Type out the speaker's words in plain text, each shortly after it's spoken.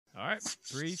right,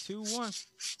 3, 2, 1.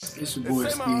 It's your boy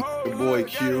Steve, your boy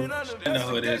Q. I know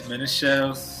who it is, man. It's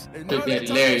Shells. Big Daddy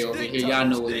Larry over here. Y'all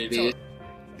know what it is.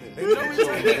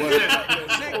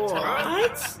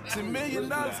 What? $10 million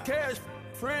cash,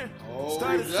 friend. Hold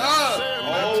up.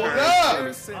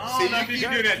 See, you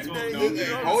can do that to him,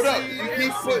 though. Hold up. You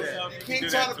keep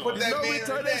trying to put that man in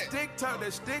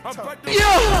that. Stick talk.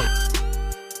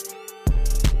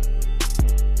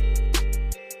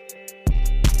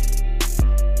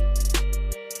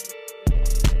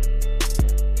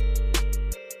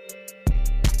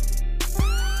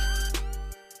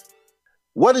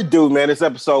 What it do, man? It's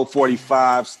episode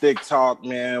 45, Stick Talk,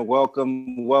 man.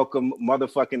 Welcome,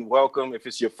 motherfucking welcome. If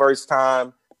it's your first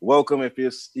time, welcome. If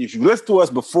you listened to us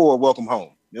before, welcome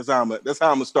home. That's how I'm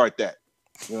gonna start that.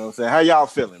 You know what I'm saying? How y'all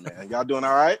feeling, man? Y'all doing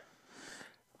all right?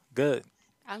 Good.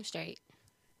 I'm straight.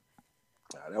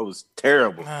 That was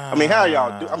terrible. I mean, how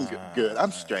y'all do? I'm good.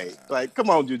 I'm straight. Like,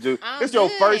 come on, Juju. It's your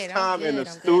first time in the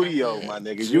studio, my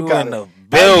nigga. You got in the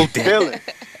building.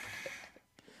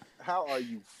 How are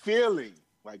you feeling?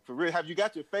 Like, for real, have you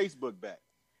got your Facebook back?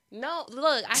 No,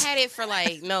 look, I had it for I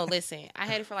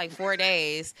had it for 4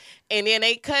 days, and then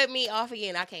they cut me off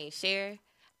again. I can't share.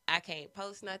 I can't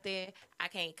post nothing. I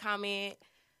can't comment.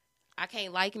 I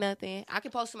can't like nothing. I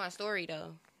can post to my story,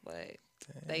 though, but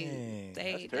they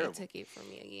took it from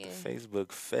me again.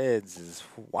 Facebook feds is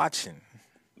watching.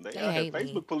 They hate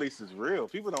Facebook me. police is real.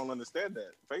 People don't understand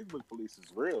that. Facebook police is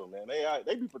real, man.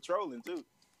 They be patrolling, too.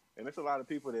 And there's a lot of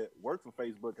people that work for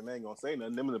Facebook and they ain't gonna say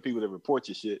nothing. Them are the people that report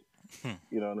your shit.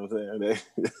 You know what I'm saying?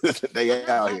 They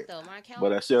out here. Though. My account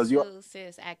but Shells, still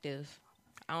says active.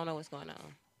 I don't know what's going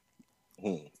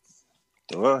on.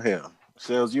 Well, hell,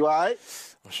 Shells, you all right?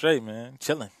 I'm straight, man.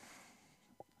 Chilling.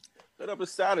 Set up.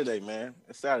 It's Saturday, man.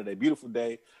 It's Saturday. Beautiful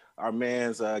day. Our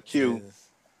man's Q,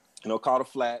 caught a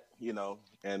flat,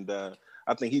 and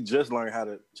I think he just learned how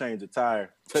to change a tire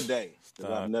today.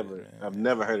 I've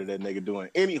never heard of that nigga doing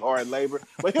any hard labor,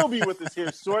 but he'll be with us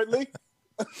here shortly.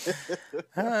 He's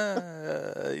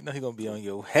gonna be on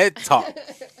your head talk.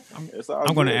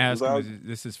 I'm gonna ask him.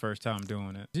 This is his first time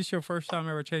doing it. Is this your first time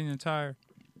ever changing a tire?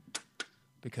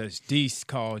 Because Deese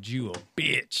called you a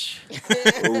bitch.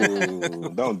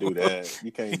 Ooh, don't do that.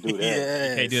 You can't do that. Yes.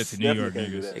 You can't do it to New York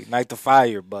niggas. Ignite the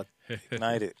fire, Buck.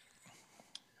 Ignite it.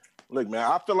 Look, man,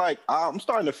 I feel like I'm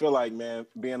starting to feel like, man,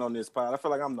 being on this pod, I feel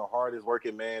like I'm the hardest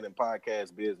working man in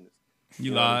podcast business.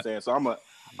 You know what I'm lied. saying? So I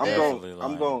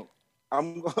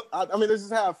mean, this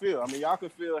is how I feel. I mean, y'all can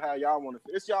feel how y'all want to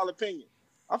feel. It's y'all opinion.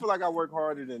 I feel like I work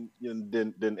harder than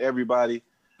everybody.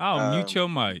 I'll mute your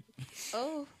mic.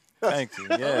 Oh. Thank you.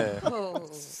 Yeah. Oh.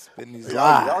 Spitting these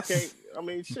Y'all lies. can't. I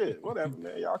mean, shit, whatever,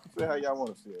 man. Y'all can feel how y'all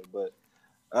want to feel. But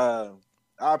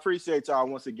I appreciate y'all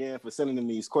once again for sending in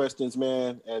these questions,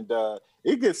 man. And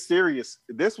it gets serious.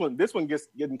 This one gets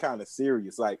getting kind of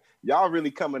serious. Like, y'all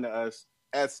really coming to us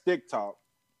at Stick Talk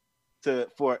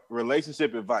for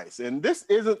relationship advice. And this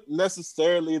isn't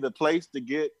necessarily the place to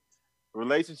get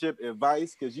relationship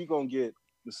advice, because you're gonna get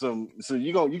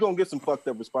you're gonna get some fucked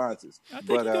up responses. I think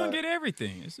you're gonna get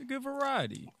everything. It's a good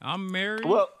variety. I'm married.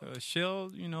 Well, Shell,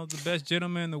 the best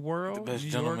gentleman in the world. The best New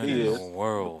gentleman York in is. the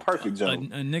world. Perfect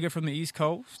gentleman. A nigga from the East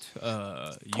Coast. You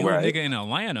Right. a nigga in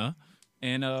Atlanta.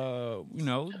 And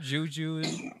Juju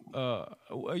is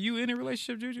are you in a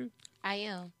relationship, Juju? I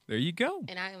am. There you go.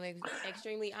 And I am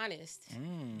extremely honest.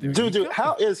 Juju,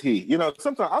 how is he?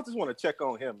 Sometimes I just want to check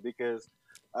on him, because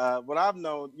what I've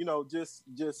known, just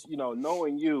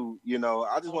knowing you,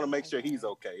 I just want to make sure he's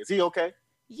okay. Is he okay?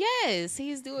 Yes,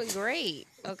 he's doing great.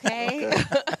 Okay. All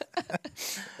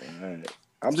right.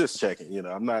 I'm just checking.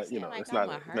 I'm not. Like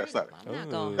That's not. I'm not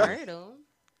gonna hurt him.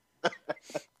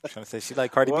 Trying to say she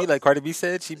like Cardi B. Like Cardi B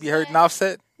said, she be hurting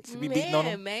Offset. She be beating on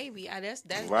him. Maybe. That's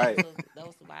right.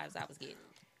 Those vibes I was getting.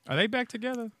 Are they back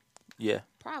together? Yeah.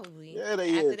 Probably. Yeah,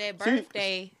 they After is. that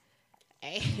birthday.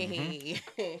 Hey.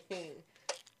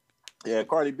 Yeah,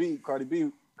 Cardi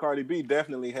B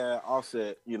definitely had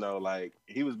Offset. Like,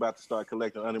 he was about to start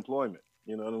collecting unemployment.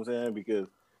 You know what I'm saying? Because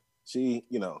she,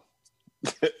 it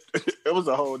was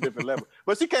a whole different level.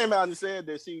 But she came out and said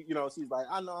that she's like,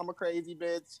 I know I'm a crazy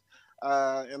bitch,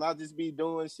 and I just be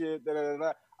doing shit. Da, da, da,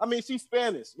 da. I mean, she's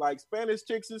Spanish. Like, Spanish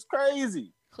chicks is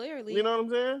crazy. Clearly. You know what I'm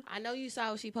saying? I know you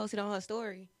saw what she posted on her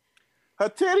story. Her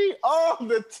titty? Oh,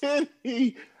 the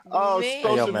titty. Oh, Man.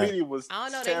 social media was I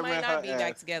don't know. They might not be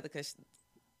back together because.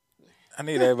 I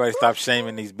need everybody to stop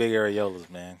shaming these big areolas,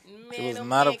 man. It was them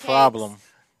not a pancakes. problem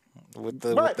with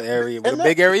the area with a And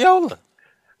big areola.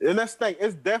 And that's the thing.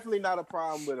 It's definitely not a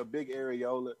problem with a big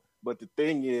areola, but the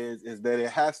thing is that it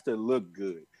has to look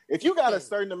good. If you got a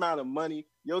certain amount of money,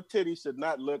 your titty should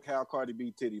not look how Cardi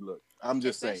B titty look. I'm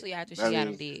just Especially saying. after she got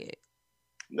him dead.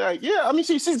 Yeah, I mean,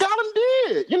 she's got him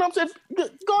dead. You know what I'm saying?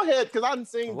 Go ahead, because I've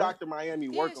seen Dr. Miami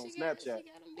work on Snapchat.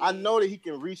 I know that he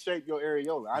can reshape your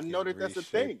areola. I know that that's a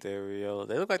thing. The areola.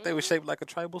 They look like they were shaped like a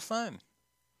tribal sun.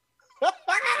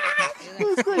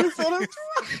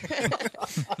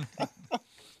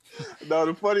 No,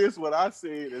 the funniest one I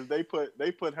seen is they put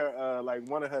her like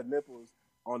one of her nipples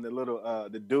on the little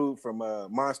the dude from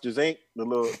Monsters Inc. The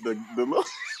little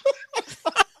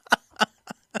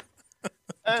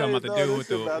Talking about the dude with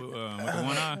the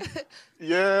one eye.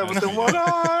 Yeah, with the one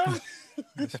eye.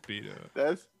 Speed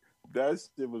up. That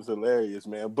shit was hilarious,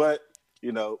 man. But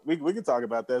you know, we can talk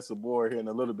about that some more here in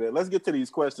a little bit. Let's get to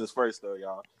these questions first, though,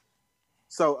 y'all.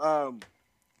 So,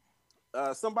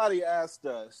 somebody asked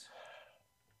us,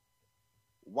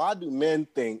 why do men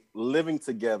think living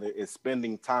together is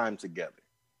spending time together?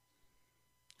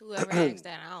 Whoever asked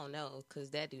that, I don't know, because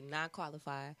that do not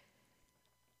qualify.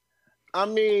 I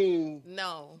mean,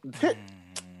 no.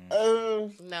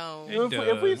 No.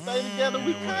 If we stay together,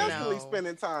 we constantly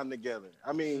spending time together.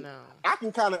 I mean, I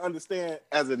can kind of understand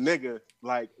as a nigga,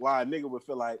 like why a nigga would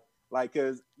feel like,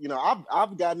 cause you know,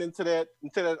 I've gotten into that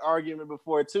argument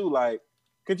before too. Like,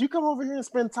 could you come over here and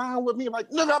spend time with me? Like,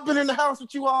 nigga, I've been in the house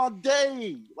with you all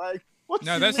day. Like, what?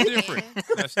 No, that's different.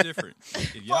 That's different.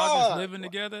 If y'all just living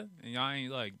together and y'all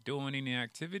ain't like doing any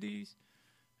activities,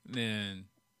 then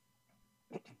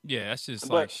yeah, that's just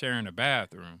like sharing a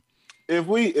bathroom. If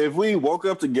we woke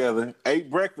up together, ate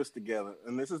breakfast together,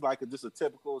 and this is like just a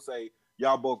typical, say,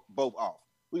 y'all both off.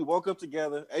 We woke up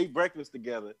together, ate breakfast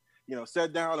together, you know,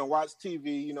 sat down and watched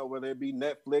TV, you know, whether it be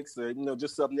Netflix or, you know,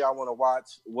 just something y'all want to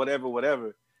watch,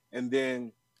 whatever. And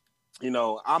then, you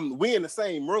know, we in the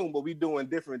same room, but we doing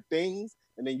different things.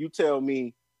 And then you tell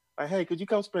me, like, hey, could you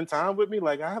come spend time with me?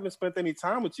 Like, I haven't spent any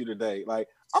time with you today. Like,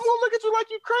 I'm going to look at you like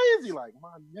you crazy. Like,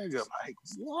 my nigga, like,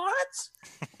 what?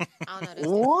 I don't know.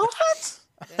 What?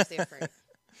 That's different.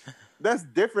 That's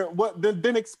different. What?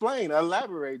 Then explain,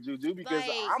 elaborate, Juju, because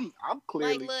like, I'm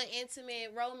clearly like little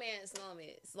intimate romance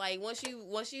moments. Like once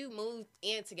you move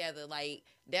in together, like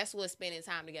that's what spending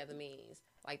time together means.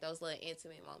 Like those little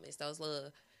intimate moments, those little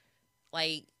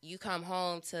like you come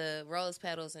home to rose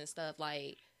petals and stuff.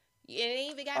 Like it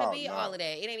ain't even gotta be all of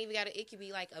that. It ain't even gotta. It could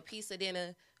be like a piece of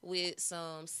dinner with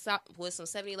some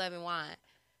 7-Eleven wine.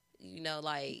 You know,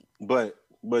 like But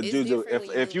Juju,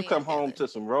 if you come home to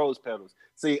some rose petals,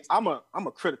 see, I'm a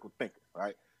critical thinker,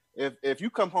 right? If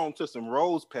you come home to some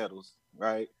rose petals,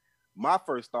 right, my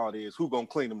first thought is who gonna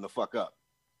clean them the fuck up?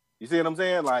 You see what I'm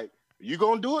saying? Like, you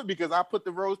gonna do it because I put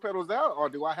the rose petals out, or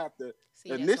do I have to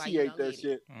initiate that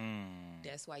shit?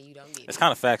 That's why you don't get it. It's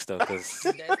kind of facts though, because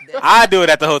I do it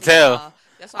at the hotel.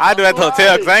 I do it at the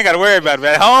hotel because I ain't got to worry about it.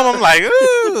 But at home, I'm like,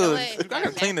 ooh, I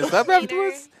gotta clean this up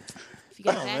afterwards. If you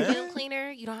got a vacuum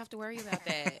cleaner, you don't have to worry about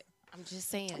that. I'm just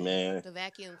saying, man. The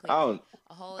vacuum cleaner,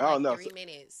 a whole 3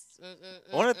 minutes.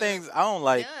 One of the things I don't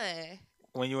like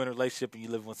when you're in a relationship and you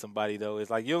live with somebody though is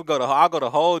like I'll go the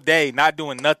whole day not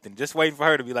doing nothing, just waiting for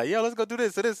her to be like, yo, let's go do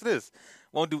this or this or this.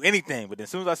 Won't do anything, but then as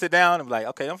soon as I sit down, I'm like,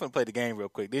 okay, I'm gonna play the game real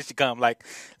quick. Then she come like,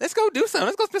 let's go do something.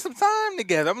 Let's go spend some time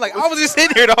together. I'm like, I was just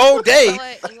sitting here the whole day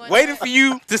waiting for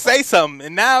you to say something,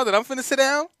 and now that I'm finna sit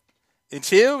down and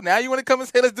chill, now you want to come and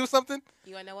say let's do something?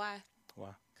 You wanna know why? Why?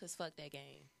 Cause fuck that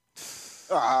game.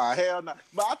 Hell no.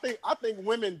 But I think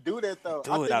women do that though.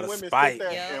 Do I it think out of women spite. sit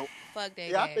there and fuck that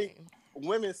game. I think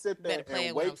women sit there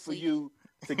and wait for you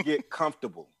to get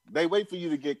comfortable. They wait for you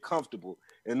to get comfortable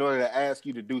in order to ask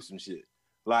you to do some shit.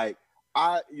 Like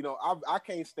I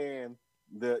can't stand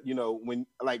when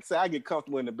like say I get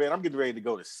comfortable in the bed, I'm getting ready to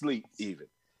go to sleep even,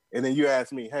 and then you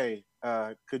ask me, hey,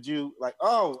 could you like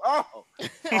that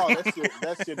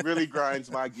shit really grinds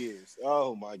my gears.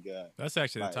 Oh my god, that's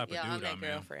actually the type of dude I'm that I'm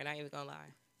girlfriend. I ain't even gonna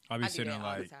lie. I'll be sitting there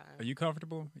like, are you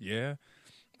comfortable? Yeah.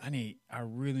 I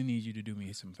really need you to do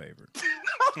me some favor.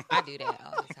 I do that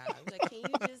all the time. I'm like, can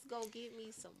you just go get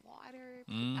me some water?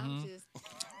 I'm just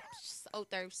so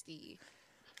thirsty.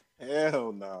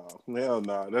 Hell no.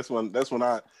 That's when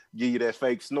I give you that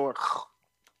fake snort.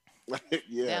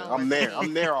 Yeah, I'm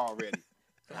there already.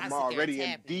 I'm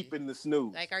already deep in the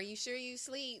snooze. Like, are you sure you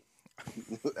sleep?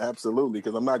 Absolutely,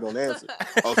 because I'm not gonna answer.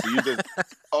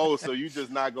 So you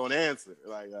just not gonna answer?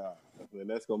 Like, then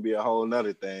that's gonna be a whole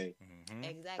nother thing. Mm-hmm.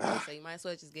 Exactly. So you might as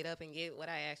well just get up and get what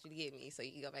I asked you to get me, so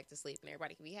you can go back to sleep and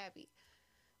everybody can be happy.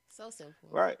 So simple.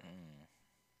 Right.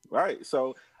 Right.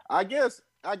 So I guess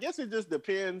it just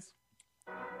depends.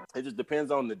 It just depends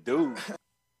on the dude.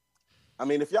 I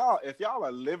mean, if y'all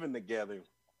are living together,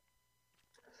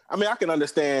 I mean, I can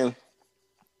understand,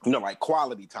 like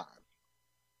quality time.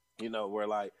 Where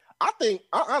like I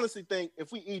honestly think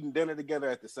if we eating dinner together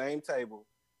at the same table,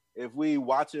 if we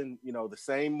watching, the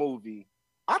same movie,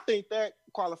 I think that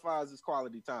qualifies as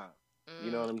quality time.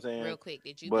 You know what I'm saying? Real quick,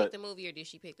 did you pick the movie or did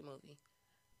she pick the movie?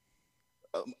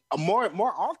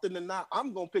 More often than not,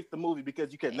 I'm gonna pick the movie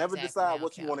because you can never decide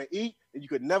what you want to eat, and you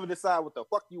could never decide what the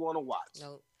fuck you want to watch.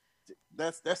 Nope.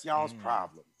 That's y'all's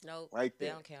problem. Nope. Right there.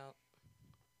 They don't count.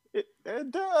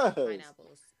 It does.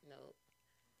 Pineapples. Nope.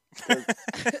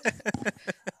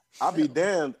 I'll be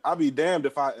damned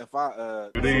if I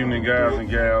Good evening, guys and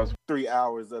gals. 3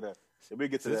 hours of that. If we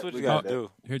get to This that, what we you got gotta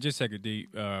do. Here, just a second, D.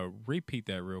 Repeat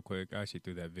that real quick. I actually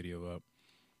threw that video up.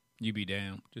 You be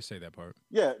damned. Just say that part.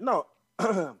 Yeah, no,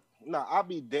 no. I'll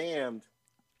be damned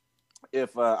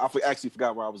if I actually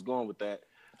forgot where I was going with that.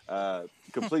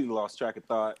 Completely lost track of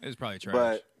thought. It's probably trash.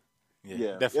 But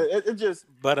Yeah, definitely. it just.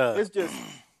 But it's just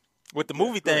with the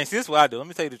movie thing. See, this is what I do. Let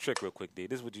me tell you the trick real quick, D.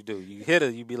 This is what you do. You hit her.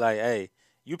 You be like, hey,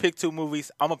 you pick 2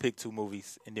 movies. I'm gonna pick 2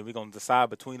 movies, and then we're gonna decide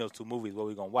between those 2 movies what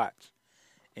we're gonna watch.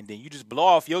 And then you just blow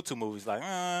off your 2 movies like,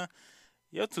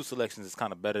 your 2 selections is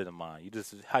kind of better than mine. You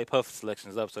just hype her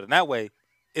selections up. So then that way,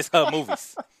 it's her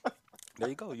movies. There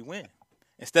you go. You win.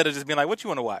 Instead of just being like, what you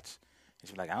want to watch? And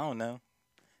she's like, I don't know.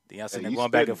 Then y'all sitting there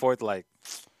going back and forth like,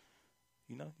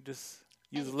 you just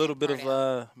use a little bit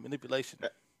of manipulation.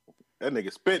 That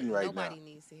nigga spitting right now. Nobody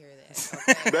needs to hear that.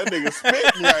 Okay? That nigga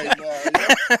spitting right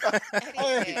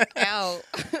now. Out.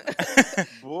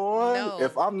 Boy, No.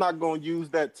 if I'm not gonna use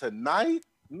that tonight,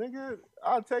 nigga,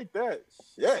 I'll take that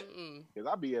shit. Cause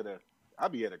I'll be at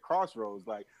a crossroads.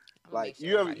 Like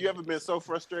you ever been so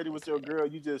frustrated with your girl,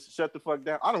 you just shut the fuck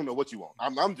down. I don't know what you want.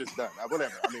 I'm just done.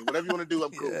 Whatever. I mean, whatever you want to do,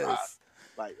 I'm cool. Yes.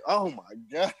 Like, oh my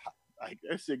god, like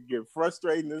that shit get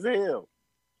frustrating as hell.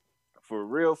 For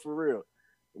real.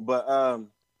 But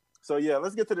so yeah,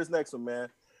 let's get to this next one, man.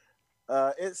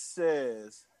 It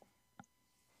says,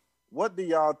 what do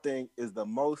y'all think is the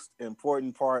most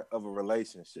important part of a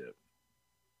relationship?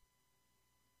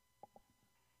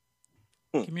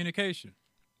 Communication.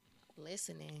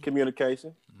 Listening.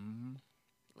 Communication. Mm-hmm.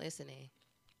 Listening.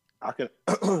 I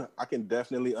can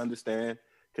definitely understand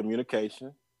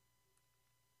communication.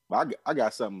 But I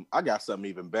got something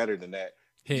even better than that.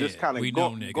 Head. Just kind of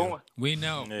going. We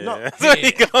know. Yeah. No, That's all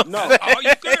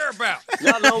you care about.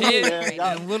 Y'all know me, Head man.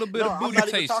 and a little bit of booty I'm not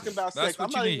even taste. talking about That's sex.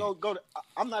 what you need.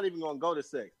 I'm not even gonna go to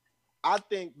sex. I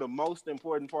think the most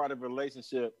important part of a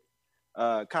relationship,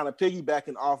 kind of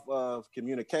piggybacking off of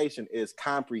communication, is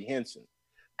comprehension.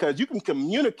 Because you can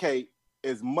communicate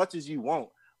as much as you want,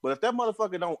 but if that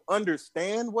motherfucker don't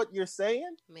understand what you're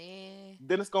saying, man,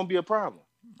 then it's gonna be a problem.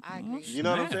 I agree. You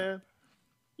know what I'm saying?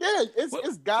 Yeah,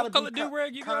 it's gotta what color be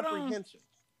do-rag you got on? comprehension.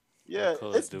 Yeah,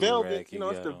 color it's velvet. do-rag It's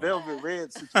the you got velvet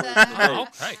red situation.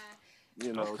 Okay.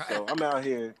 So I'm out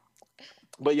here.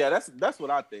 But yeah, that's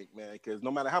what I think, man. Because no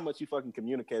matter how much you fucking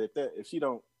communicate, if she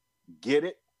don't get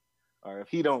it, or if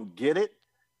he don't get it,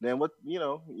 then what?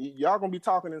 Y'all gonna be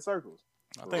talking in circles.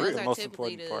 I think Those the are most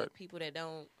typically important the part. people that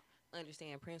don't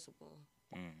understand principle.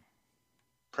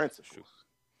 Principles,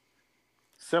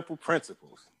 simple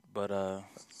principles. But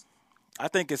I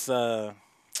think it's the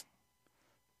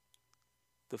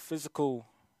physical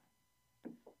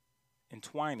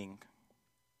entwining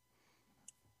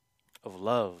of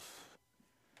love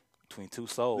between 2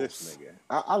 souls. This nigga,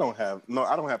 I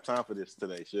don't have time for this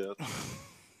today, Shell.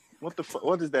 What the fuck?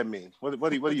 What does that mean? What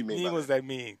do you mean? What does that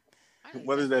mean?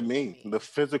 What does that mean? The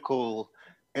physical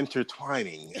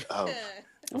intertwining of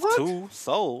Of 2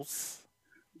 souls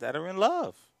that are in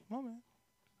love. Come on, man.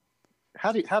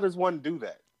 How does one do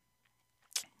that?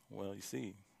 Well, you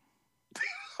see.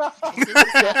 Is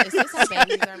this how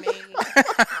babies are made?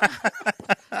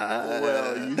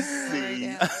 Well, you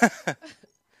see.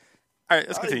 All right,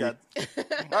 let's continue.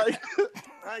 I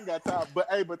ain't got time.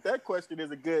 But that question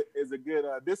is a good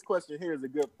this question here is a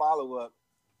good follow-up.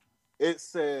 It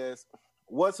says,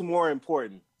 what's more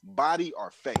important, body or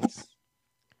face?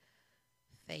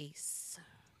 Face.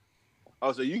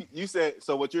 Oh, so you said,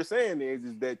 so what you're saying is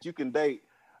that you can date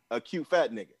a cute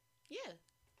fat nigga. Yeah.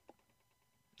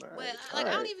 All Well, right, I all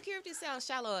don't right. even care if this sounds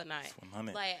shallow or not.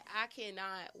 100. Like, I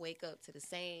cannot wake up to the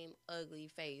same ugly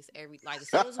face as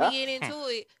soon as we get into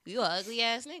it, you an ugly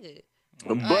ass nigga.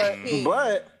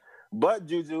 But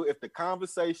Juju, if the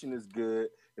conversation is good,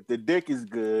 if the dick is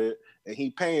good, and he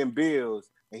paying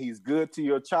bills, and he's good to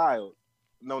your child,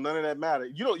 no, none of that matter.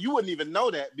 You wouldn't even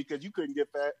know that because you couldn't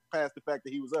get past the fact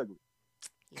that he was ugly.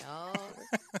 Yo.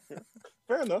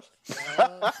 Fair enough.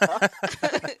 Yo.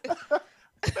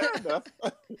 Fair enough.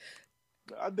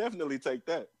 I definitely take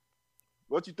that.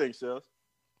 What you think, Shells?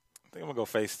 I think I'm going to go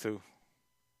face 2.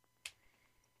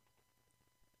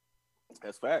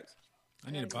 That's facts.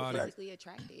 I need a body. Physically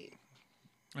attracted.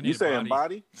 You saying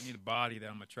body? I need a body that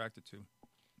I'm attracted to.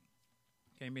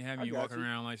 Can't be having you walking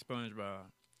around like SpongeBob.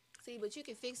 See, but you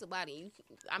can fix a body.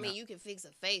 You can fix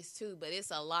a face too, but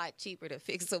it's a lot cheaper to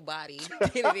fix a body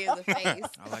than it is a face.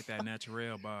 I like that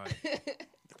natural body.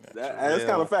 That's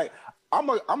kind of fact. I'm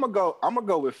gonna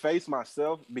go with face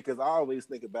myself because I always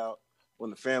think about when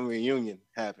the family reunion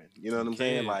happened. You know what I'm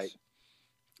saying? Like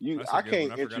I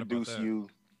can't introduce you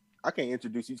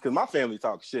because my family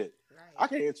talks shit. Right. I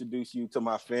can't introduce you to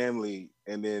my family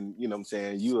and then you know what I'm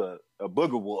saying you a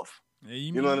booger wolf. Yeah,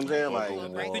 you know what I'm saying? Like,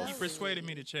 I think you persuaded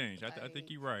me to change. I think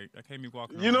you're right. I can't be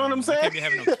walking around. You know what I'm saying? I can't be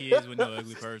having no kids with no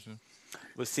ugly person.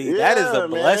 But see, that is a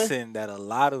blessing that a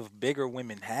lot of bigger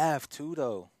women have too,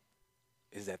 though.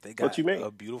 Is that they got a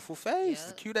beautiful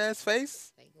face, a cute ass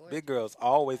face. Big girls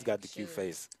always got the cute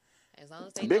face. As long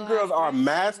as they big girls are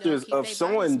masters of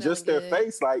showing just their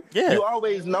face. Like you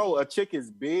always know a chick is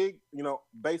big, you know,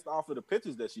 based off of the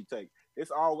pictures that she takes.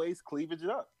 It's always cleavage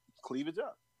up.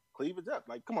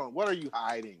 Like, come on, what are you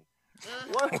hiding?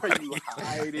 What are you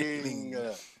hiding?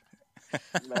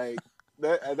 Like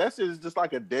that's just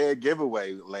like a dead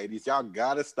giveaway, ladies. Y'all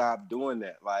gotta stop doing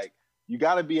that. Like, you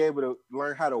gotta be able to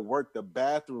learn how to work the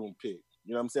bathroom pick.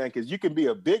 You know what I'm saying? Because you can be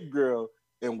a big girl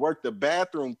and work the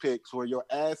bathroom picks where your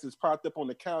ass is propped up on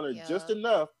the counter just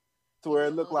enough to where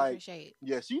it look like,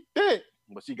 yeah, she thick,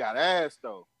 but she got ass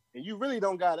though. And you really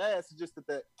don't got ass. It's just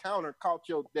that counter caught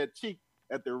that cheek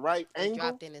at the right angle.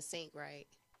 Dropped in the sink, right?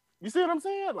 You see what I'm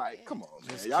saying? Like, come on,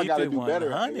 man. Y'all got to do better.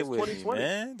 It's 2020.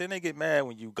 Man. Then they get mad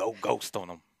when you go ghost on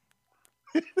them.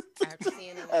 After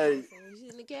seeing them, hey,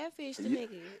 using the catfish to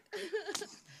make it.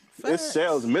 This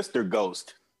sells Mr.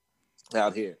 Ghost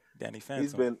out here. Danny Phantom.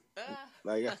 He's been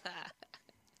like,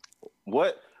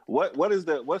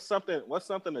 what's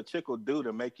something a chick will do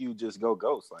to make you just go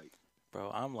ghost? Like, bro,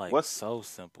 I'm like, what's so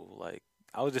simple? Like,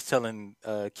 I was just telling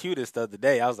Cutest the other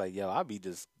day, I was like, yo, I be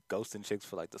just ghosting chicks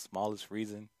for like the smallest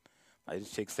reason. Like,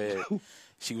 this chick said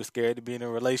she was scared to be in a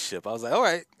relationship. I was like, all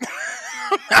right.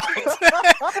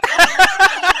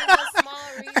 Small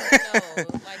reason, though.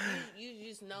 Like, you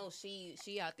just know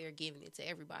she out there giving it to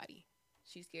everybody.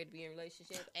 She's scared to be in a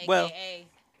relationship. AKA. Well,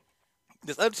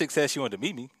 this other chick said she wanted to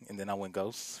meet me, and then I went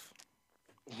ghost.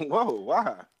 Whoa,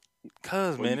 why?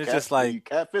 Cause man, it's just like, you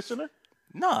catfishing her?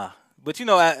 Nah, but you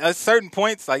know, at certain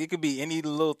points, like it could be any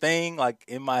little thing. Like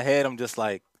in my head, I'm just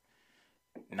like,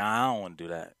 nah, I don't want to do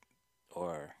that,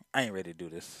 or I ain't ready to do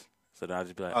this. So then I'll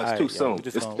just be like, it's too soon.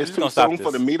 It's too soon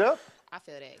for the meetup. I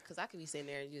feel that because I could be sitting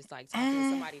there and just like talking to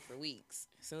somebody for weeks.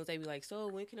 As soon as they be like, "So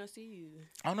when can I see you?"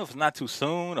 I don't know if it's not too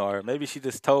soon, or maybe she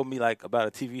just told me like about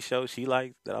a TV show she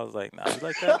liked that I was like, "Nah, you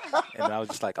like that?" And I was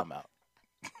just like, "I'm out."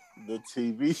 The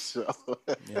TV show.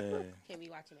 Yeah. Can't be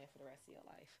watching that for the rest of your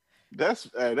life.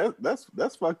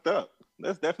 That's fucked up.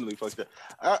 That's definitely fucked up.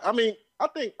 I mean, I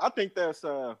think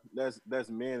that's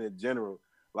men in general.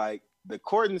 Like, the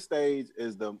courting stage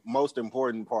is the most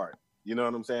important part. You know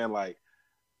what I'm saying? Like,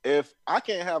 if I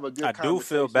can't have a good conversation, I do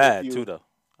feel bad too, though.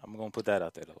 I'm gonna put that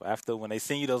out there though. After when they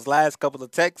send you those last couple of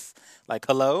texts, like,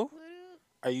 "Hello,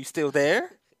 are you still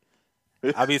there?"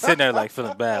 I'll be sitting there like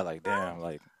feeling bad, like, damn,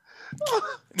 like.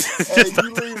 Hey,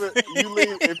 you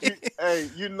leave if you hey,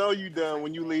 you know you done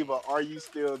when you leave a "Are you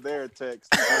still there?"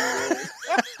 text.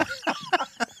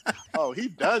 Oh, he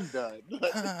done.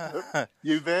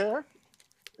 You there?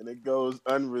 And it goes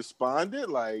unresponded.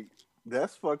 Like,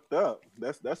 that's fucked up.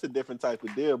 That's a different type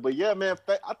of deal. But yeah, man,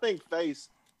 I think face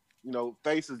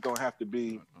is gonna have to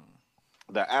be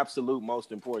the absolute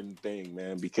most important thing,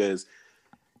 man, because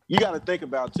you got to think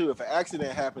about too, if an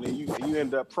accident happened and you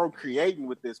end up procreating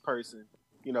with this person,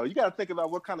 you got to think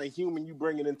about what kind of human you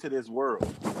bringing into this world.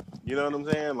 You know what I'm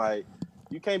saying? Like,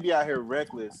 you can't be out here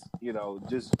reckless,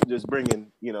 just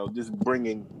bringing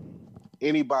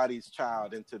anybody's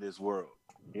child into this world,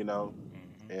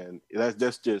 and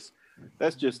that's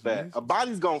just that. A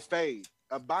body's gonna fade.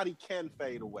 A body can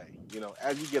fade away.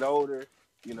 As you get older,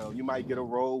 you might get a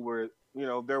role where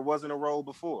there wasn't a role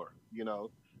before.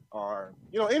 Or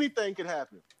anything could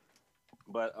happen.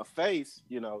 But a face,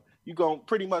 you gon'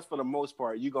 pretty much for the most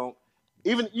part,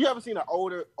 even you ever seen an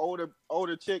older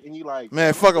chick and you like,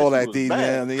 man, fuck all that, D,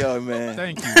 man. Yo, man.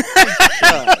 Thank you.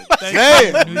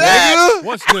 Thank you, nigga.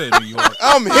 What's good, New York?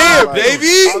 I'm here,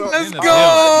 baby. Let's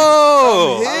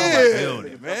go. I'm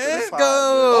here, man. Let's go.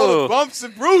 All the bumps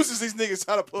and bruises these niggas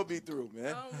trying to put me through,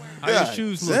 man. How your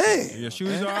shoes look? Your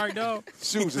shoes all right, dog?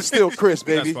 Shoes are still crisp,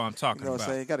 baby. That's what I'm talking about. You know what I'm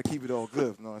saying? Got to keep it all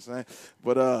good. You know what I'm saying?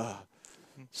 But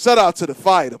shout out to the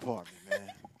fire department, man.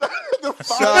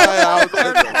 Shout out to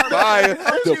the fire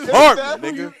department,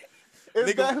 nigga.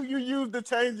 Is that who you used to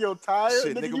change your tire?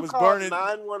 Shit, nigga, nigga you was called burning.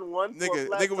 911.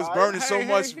 Nigga was burning so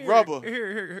much rubber.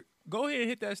 Here. Go ahead and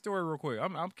hit that story real quick.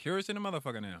 I'm curious in the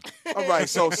motherfucker now. All right,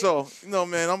 so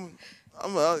man,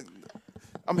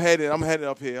 I'm headed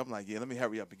up here. I'm like, yeah, let me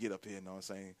hurry up and get up here. You know what I'm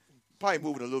saying? Probably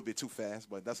moving a little bit too fast,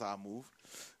 but that's how I move.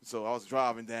 So I was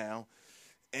driving down,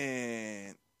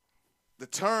 and the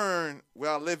turn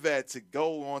where I live at to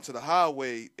go onto the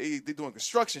highway, they doing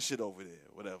construction shit over there,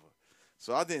 whatever.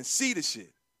 So I didn't see the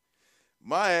shit.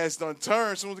 My ass done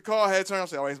turned. As soon as the car had turned, I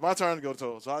said, all right, it's my turn to go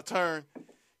to. So I turned,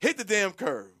 hit the damn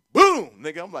curb. Boom,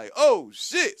 nigga. I'm like, oh,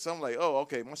 shit. So I'm like, oh,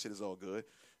 okay, my shit is all good.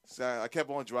 So I kept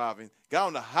on driving. Got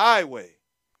on the highway.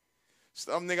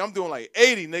 So I'm doing like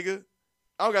 80, nigga.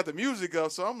 I don't got the music up,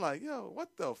 so I'm like, yo, what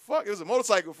the fuck? It was a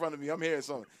motorcycle in front of me. I'm hearing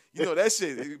something. You know that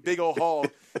shit, big old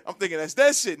hog. I'm thinking, that's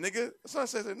that shit, nigga. So I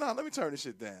said, nah, let me turn this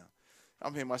shit down.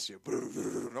 I'm hearing my shit.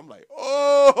 I'm like,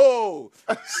 oh,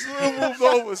 still moved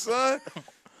over, son.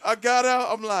 I got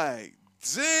out. I'm like,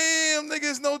 damn, nigga,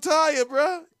 it's no tire,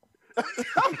 bro.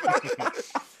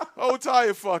 Whole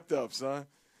tire fucked up, son.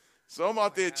 So I'm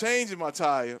out there changing my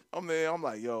tire. I'm there. I'm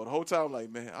like, yo, the whole time I'm like,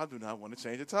 man, I do not want to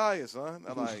change a tire, son.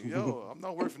 I'm like, yo, I'm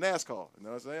not working for NASCAR. You know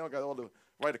what I'm saying? I don't got all the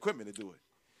right equipment to do it.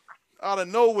 Out of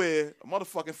nowhere, a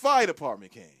motherfucking fire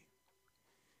department came.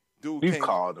 Dude You came.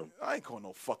 called him. I ain't calling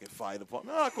no fucking fire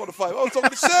department. I called the fire. I was talking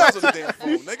to the sales on the damn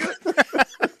phone,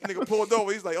 nigga. Nigga pulled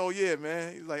over. He's like, oh, yeah,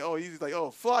 man. He's like,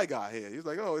 oh, fly guy here. He's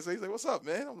like, oh, he's like, what's up,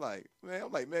 man? I'm like,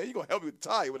 man, you gonna help me with the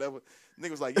tire, whatever.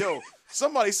 Nigga was like, yo,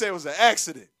 somebody said it was an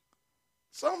accident.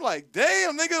 So I'm like,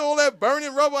 damn, nigga, all that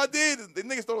burning rubber I did, the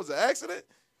niggas thought it was an accident?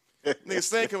 Nigga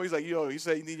saying, he's like, yo, you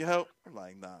say you need your help? I'm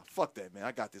like, nah, fuck that, man.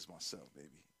 I got this myself, baby.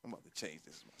 I'm about to change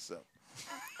this myself.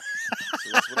 So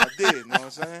that's what I did, you know what I'm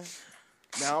saying?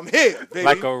 Now I'm here, baby.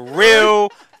 Like a real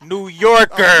New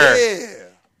Yorker. Yeah.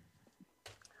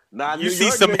 Nah, You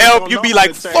see some help, you be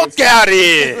like, fuck out of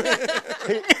here.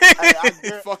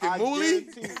 Fucking moolie.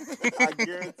 I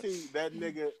guarantee that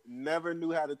nigga never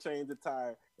knew how to change a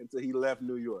tire until he left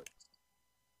New York.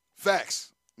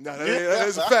 Facts. No, that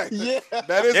is a fact. Yeah.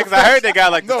 That is a Yeah, because fact. I heard they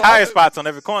got like the tire spots on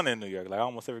every corner in New York. Like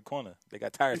almost every corner. They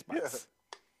got tire spots.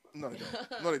 No, they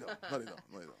don't. No, they don't.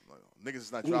 Niggas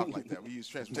is not driving like that. We use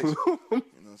transportation. You know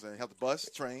what I'm saying? Have the bus,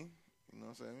 train. You know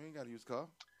what I'm saying? We ain't got to use the car.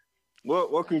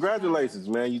 Well, congratulations,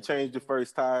 man. You changed your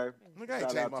first tire. Nigga, I ain't Shout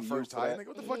changed out my to first you for tire. that. Nigga,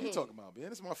 what the fuck you talking about, man?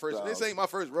 This is my first. No. This ain't my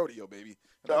first rodeo, baby.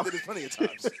 I did it plenty of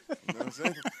times. You know what I'm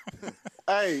saying?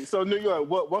 Hey, so New York,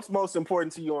 what's most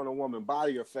important to you on a woman,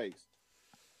 body or face?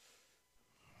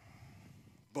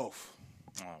 Both.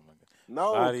 Oh, my God.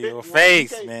 No, Body pick or one.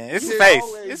 face, You can't- man. It's you face.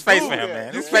 always It's face do for him, that.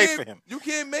 man. You It's face can't- for him. You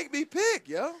can't make me pick,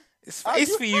 yo. It's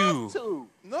face for you. have to.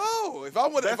 No, if I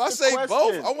That's say the both,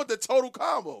 question. I want the total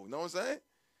combo. You know what I'm saying?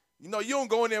 You know, you don't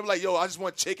go in there and be like, yo, I just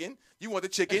want chicken. You want the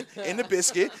chicken and the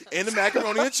biscuit and the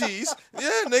macaroni and cheese. Yeah,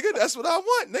 nigga, that's what I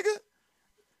want, nigga.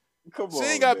 Come She on,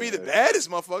 ain't got to be the man. baddest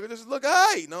motherfucker. Just look all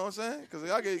right, you know what I'm saying? Because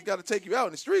I got to take you out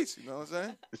in the streets, you know what I'm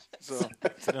saying? So,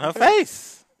 Sit in her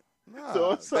face.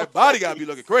 nah, So- that body got to be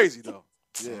looking crazy, though.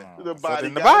 Yeah, The body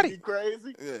then the gotta body. be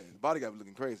crazy. yeah, the body got to be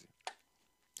looking crazy.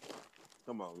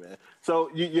 Come on, man. So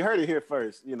you heard it here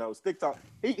first. You know, Stick Talk.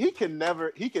 He can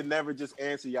never just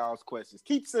answer y'all's questions.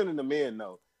 Keep sending them in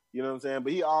though. You know what I'm saying?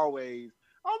 But he always,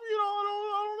 I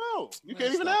don't know. You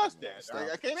can't even ask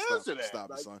that. I can't answer that. Stop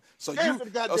it, Like, son. So answer you, the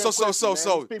goddamn so question,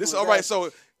 man. this People all right. is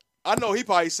So I know he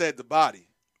probably said the body,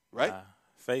 right?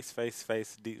 Face. Buck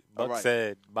All right.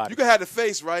 said body. You can have the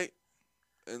face right,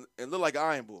 and look like an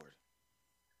iron board.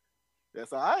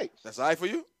 That's all right. That's all right for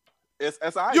you.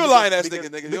 That's all right. You a lying ass because-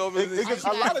 nigga. You know what I mean? Because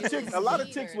a lot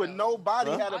of chicks with no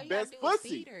body had All the you gotta best do is pussy.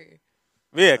 feed her.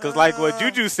 Yeah, because like what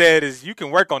Juju said is you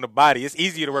can work on the body. It's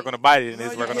easier to work on the body than it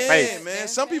is to No, work on you the can't, face. man. That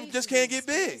Some people face just is can't get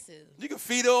big. expensive. You can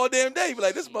feed her all damn day. Be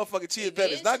like, this motherfucker chia pet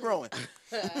is not growing.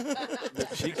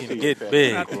 She can get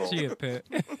big. Not the chia pet.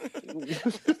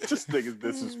 This nigga's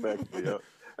disrespectful, yo.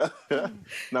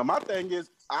 Now my thing is,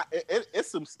 it's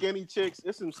some skinny chicks.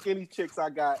 It's some skinny chicks I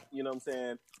got. You know what I'm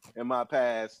saying? In my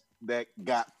past, that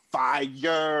got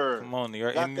fire. Come on,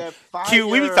 you're Got in that fire. Q.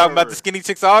 We be talking about the skinny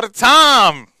chicks all the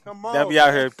time. Come on, That be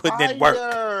out here putting in work.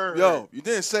 fire. Yo, you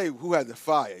didn't say who had the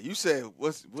fire. You said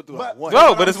what do I But- want?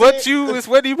 No, but I'm it's what saying- it's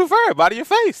what do you prefer, body or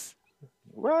face?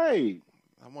 Right.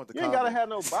 I want the You ain't combo. gotta have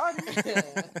no body.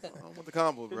 I want the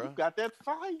combo, bro. You got that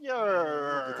fire.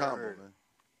 I want the combo, man.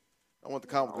 I want the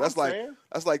combo. I'm That's saying.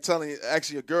 like telling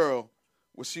actually a girl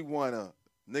would she want a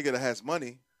nigga that has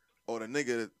money or the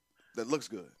nigga that looks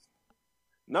good.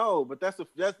 No, but that's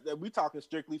we talking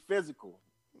strictly physical.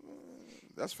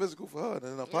 That's physical for her and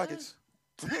in her pockets.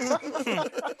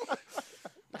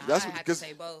 That's I what have to because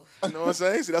say both. you know what I'm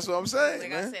saying. See, that's what I'm saying, Like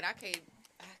man. I said, I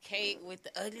can't with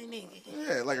the ugly nigga.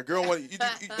 Yeah, like a girl want you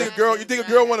think a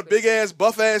girl want a big ass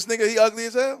buff ass nigga? He ugly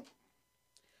as hell.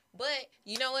 But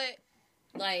you know what?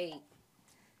 Like,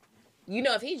 you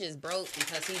know, if he just broke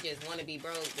because he just want to be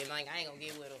broke, then like I ain't gonna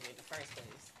get with him in the first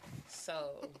place.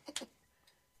 So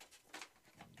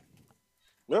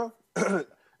Yeah.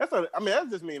 That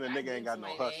just mean a nigga ain't got no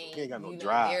hustle. He ain't got no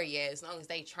drive. There yet, as long as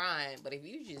they trying. But if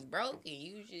you just broke and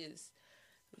you just,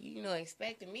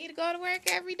 expecting me to go to work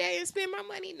every day and spend my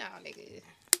money, nah, nigga.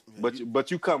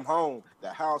 But you come home,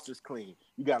 the house is clean.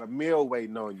 You got a meal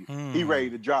waiting on you. He ready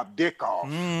to drop dick off.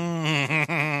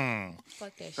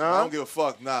 Fuck that shit. I don't give a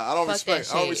fuck. Nah, I don't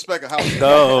respect a house.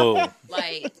 No.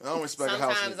 Like I don't respect a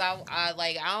house. sometimes I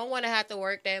don't want to have to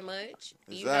work that much.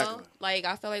 You know, Exactly. like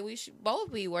I feel like we should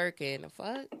both be working. The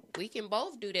fuck, we can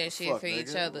both do that shit Fuck, for each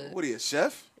nigga. other. What are you, a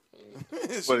chef? What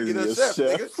is he, a chef?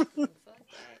 Nigga.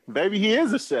 Baby, he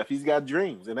is a chef. He's got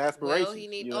dreams and aspirations. Well, he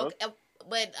need.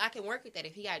 But I can work with that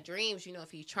if he got dreams.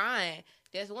 If he's trying,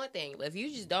 that's one thing. But if you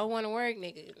just don't want to work,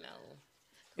 nigga, no.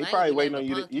 He probably waiting on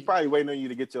you. He probably waiting on you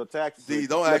to get your taxes. D,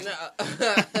 don't act.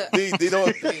 D,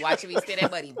 don't. Watching me spend that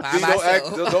money by D,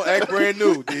 myself. don't act brand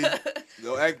new. D,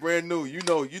 don't act brand new. You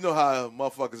know how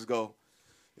motherfuckers go.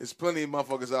 There's plenty of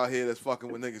motherfuckers out here that's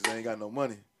fucking with niggas that ain't got no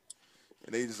money,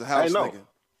 and they just a house nigga.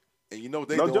 And you know what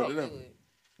they doing to them.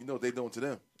 You know what they doing to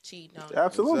them. Cheating on.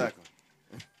 Absolutely. Exactly.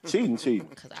 Cheating.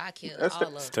 Because I killed all of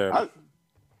them. Terrible.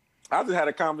 I just had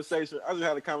a conversation.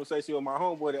 with my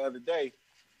homeboy the other day.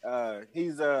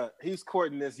 He's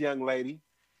courting this young lady,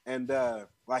 and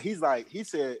he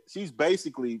said she's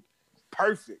basically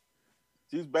perfect.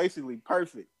 She's basically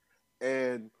perfect,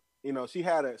 and she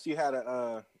had a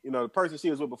the person she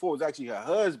was with before was actually her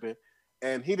husband,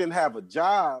 and he didn't have a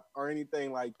job or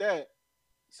anything like that.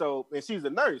 So, and she's a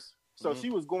nurse, so she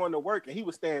was going to work and he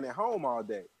was staying at home all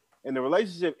day, and the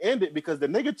relationship ended because the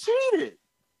nigga cheated.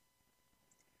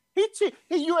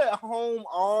 You at home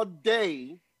all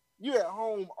day.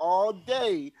 Your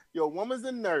woman's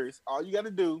a nurse. All you got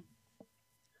to do.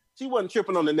 She wasn't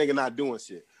tripping on the nigga not doing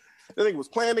shit. The nigga was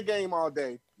playing the game all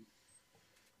day,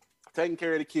 taking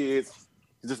care of the kids,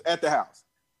 just at the house.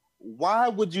 Why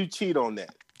would you cheat on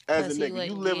that? As a nigga,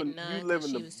 you living.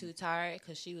 She was too tired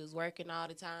because she was working all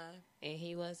the time and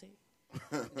he wasn't.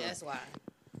 That's why.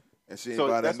 And she ain't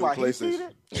buy that new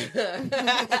PlayStation.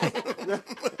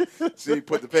 She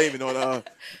put the payment on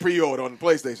pre-order on the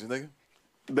PlayStation, nigga.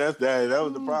 That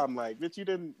was the problem. Like, bitch, you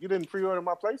didn't pre-order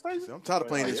my PlayStation? See, I'm tired of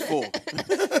playing this full.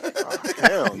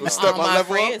 Hell no. Step my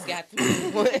level friends up. got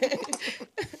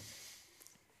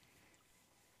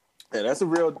Yeah, that's a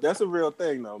real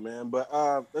thing though, man. But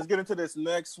let's get into this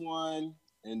next one,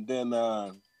 and then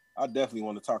I definitely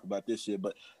want to talk about this shit.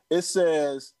 But it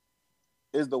says,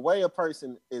 is the way a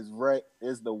person is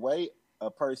raised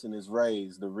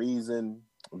the reason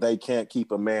they can't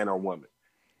keep a man or woman?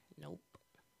 Nope.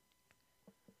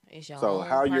 So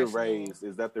how you're raised,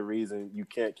 is that the reason you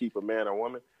can't keep a man or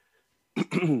woman?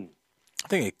 I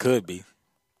think it could be.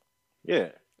 Yeah.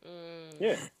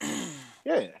 Yeah.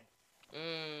 Yeah.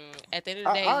 At the end of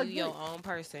the day, I you your own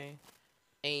person,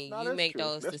 and you make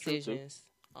those decisions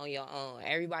on your own.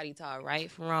 Everybody taught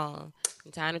right from wrong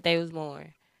from the time that they was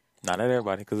born. Not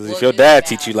everybody, because if your dad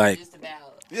teach you like,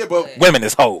 yeah, but women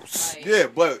is hoes. Like, yeah,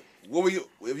 but what were you?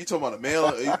 If you talking about a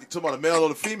male, you talking about a male or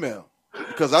the female?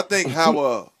 Because I think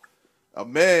how a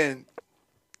man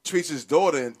treats his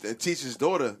daughter and teaches his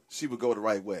daughter, she would go the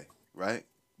right way, right?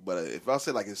 But if I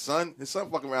say like his son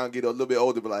fucking around and get a little bit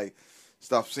older, but like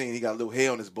stop seeing he got a little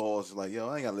hair on his balls, like, yo,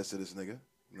 I ain't gotta listen to this nigga.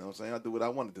 You know what I'm saying? I do what I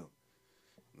want to do.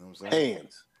 You know what I'm saying?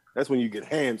 Hands. That's when you get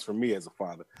hands from me as a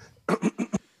father.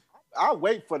 I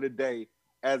wait for the day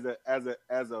as a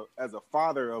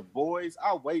father of boys.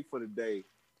 I wait for the day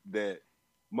that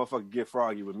motherfucker get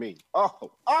froggy with me.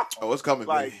 Oh, it's coming,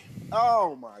 like, baby.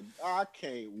 Oh my, I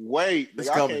can't wait. It's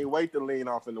I coming. can't wait to lean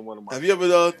off into one of my. Have you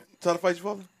ever tried to fight your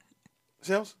father,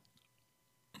 Shells?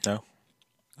 No.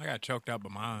 I got choked out by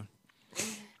mine.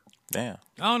 Damn.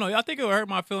 I don't know. I think it would hurt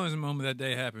my feelings the moment that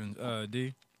day happened,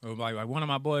 D. Or like one of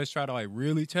my boys tried to like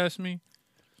really test me.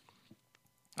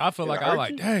 I feel like I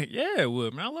like, dang, yeah, it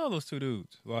would, man. I love those two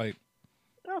dudes. Like,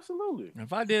 absolutely.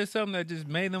 If I did something that just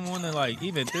made them want to like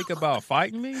even think about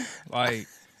fighting me, like,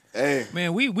 hey,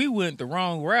 man, we went the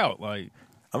wrong route. Like,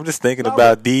 I'm just thinking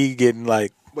about D getting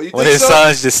like when his so?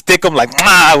 sons just stick him like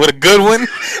with a good one,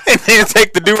 and then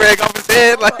take the do-rag off his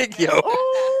head. Like, yo,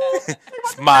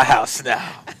 it's my house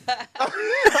now.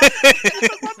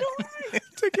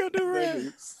 Take your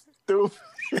do-rag. Stupid.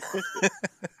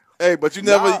 Hey, but you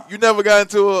never got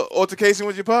into an altercation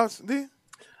with your pops, D?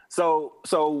 So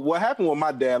what happened with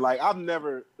my dad? Like I've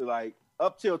never like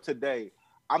up till today,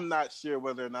 I'm not sure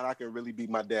whether or not I can really beat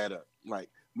my dad up. Like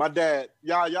my dad,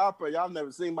 y'all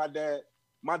never seen my dad.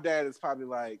 My dad is probably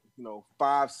like 5'7",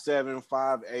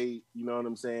 5'8". You know what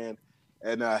I'm saying?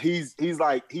 And he's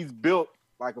built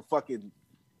like a fucking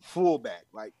fullback,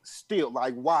 like still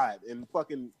like wide and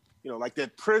fucking like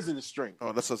that prison strength.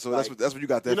 Oh, that's what you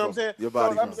got there. You know what I'm saying? Your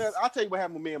body. So I'll tell you what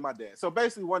happened with me and my dad. So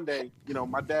basically, one day,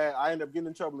 my dad, I ended up getting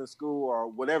in trouble in school or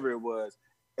whatever it was,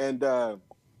 and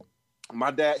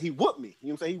my dad, he whooped me. You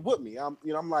know what I'm saying? He whooped me.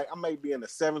 I'm like, I may be in the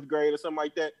 7th grade or something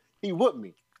like that. He whooped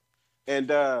me,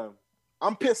 and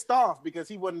I'm pissed off because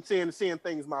he wasn't seeing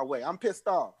things my way. I'm pissed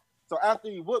off. So after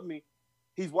he whooped me,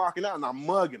 he's walking out, and I'm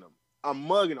mugging him. I'm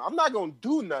not gonna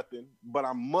do nothing, but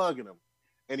I'm mugging him.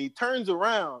 And he turns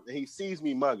around and he sees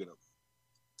me mugging him.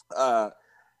 And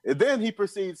then he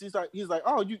proceeds. He's like,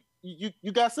 oh,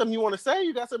 you got something you want to say?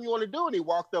 You got something you want to do? And he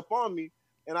walked up on me,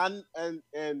 and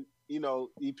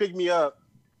he picked me up,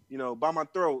 by my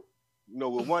throat,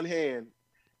 with one hand,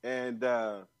 and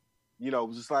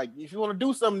was just like, if you want to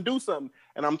do something, do something.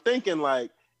 And I'm thinking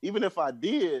like, even if I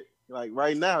did, like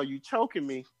right now, you choking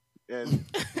me, and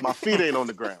my feet ain't on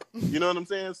the ground. You know what I'm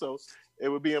saying? So it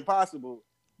would be impossible.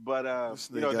 But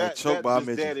that choked by a just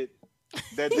midget. dead it.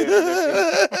 That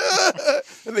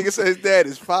nigga said his dad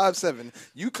is 5'7".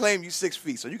 You claim you 6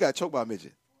 feet, so you got choked by a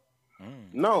midget.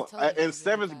 No, in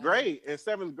 7th grade,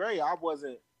 I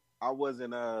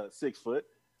wasn't 6 foot.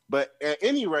 But at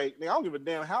any rate, I don't give a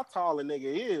damn how tall a nigga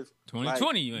is.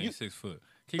 2020, you ain't 6 foot.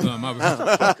 Keep going, my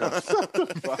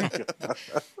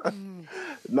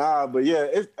Nah, but yeah,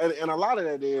 and a lot of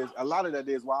that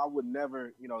is why I would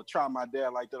never, try my dad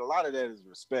like that. A lot of that is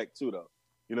respect too, though.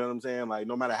 You know what I'm saying? Like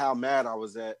no matter how mad I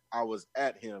was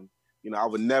at him, I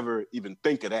would never even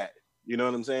think of that. You know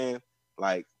what I'm saying?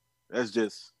 Like that's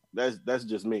just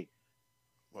me.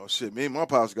 Well, shit, me and my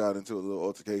pops got into a little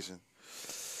altercation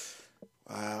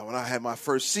when I had my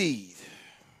first seed.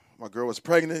 My girl was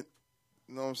pregnant.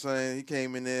 You know what I'm saying? He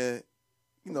came in there,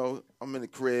 I'm in the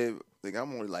crib. Like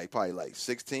I'm only probably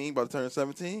 16, about to turn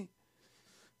 17.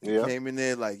 He came in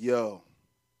there like, yo,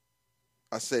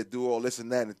 I said, do all this and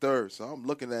that and the third. So I'm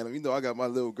looking at him. I got my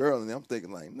little girl in there. I'm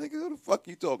thinking like, nigga, who the fuck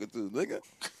you talking to, nigga?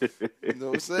 You know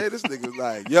what I'm saying? This nigga's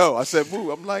like, yo, I said,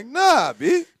 boo. I'm like, nah,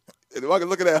 B. And if I can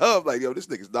look at that hub, like, yo, this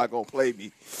nigga's not going to play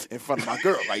me in front of my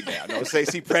girl right now. You know what I'm saying?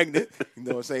 She pregnant. You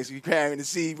know what I'm saying? She carrying the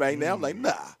seed right now. I'm like,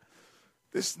 nah.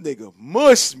 This nigga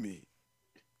mushed me.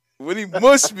 When he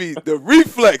mushed me, the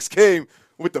reflex came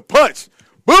with the punch.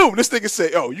 Boom! This nigga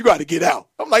said, yo, you got to get out.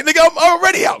 I'm like, nigga, I'm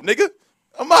already out, nigga.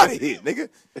 I'm out of here, nigga.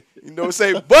 You know what I'm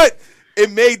saying? But it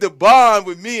made the bond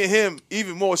with me and him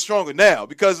even more stronger now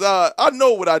because I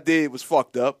know what I did was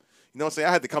fucked up. You know what I'm saying?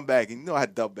 I had to come back and, I had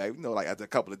to double back. Like after a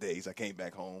couple of days, I came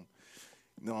back home.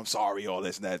 I'm sorry, all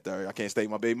this and that, third. I can't stay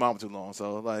with my baby mama too long.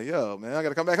 So, like, yo, man, I got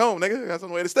to come back home, nigga. I got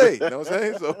somewhere to stay. You know what I'm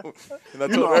saying? So, and I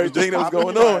told him everything that was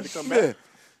going on. Yeah.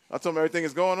 I told him everything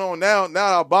is going on. Now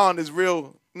our bond is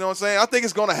real. You know what I'm saying? I think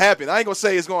it's going to happen. I ain't going to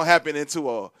say it's going to happen into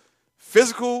a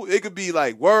physical. It could be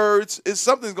like words.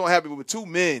 Something's going to happen with two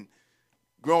men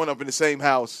growing up in the same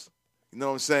house. You know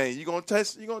what I'm saying? You're going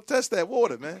to test that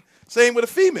water, man. Same with a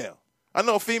female. I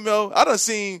know a female. I done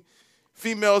seen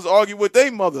females argue with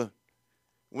their mother.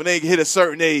 When they hit a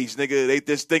certain age, nigga, they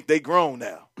just think they grown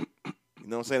now. You know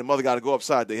what I'm saying? The mother got to go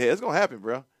upside their head. It's going to happen,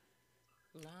 bro.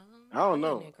 No, I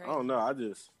don't know. I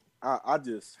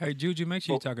just. Hey, Juju, make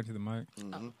sure you're talking to the mic.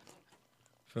 Mm-hmm.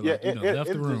 Feel like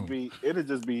left the room.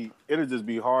 It'll just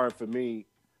be hard for me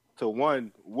to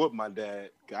whoop my dad.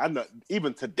 I know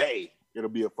even today it'll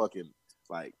be a fucking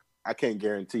like I can't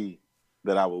guarantee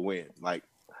that I will win. Like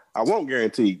I won't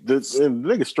guarantee. The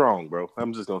nigga's strong, bro.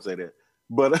 I'm just gonna say that.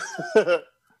 But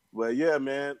but yeah,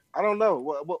 man. I don't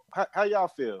know. How y'all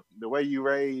feel? The way you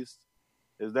raised,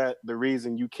 is that the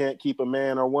reason you can't keep a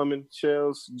man or woman?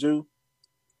 Shells, Jew?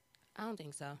 I don't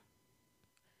think so.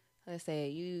 Like I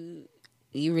said, you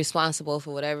responsible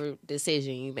for whatever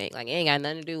decision you make. Like it ain't got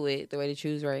nothing to do with the way the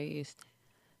child's raised.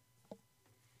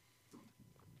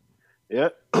 Yeah,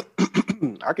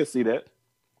 I can see that.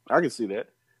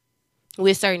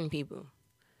 With certain people.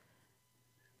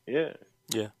 Yeah.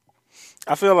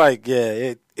 I feel like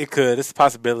it could. It's a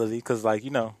possibility because like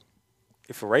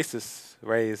if a racist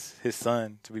raised his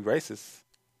son to be racist,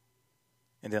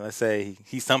 and then let's say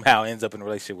he somehow ends up in a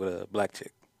relationship with a black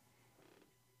chick,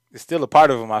 it's still a part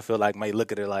of him. I feel like may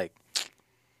look at her like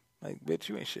bitch,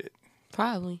 you ain't shit.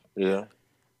 Probably. Yeah.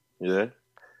 But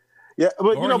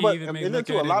Or but he even may and look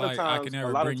then at a it lot like, of times, I can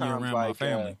never bring you around my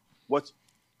family.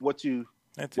 What you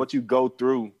go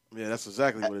through. Yeah, that's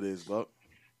exactly what it is, Buck.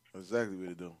 That's exactly what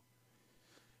it do.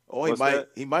 Or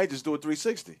he might just do a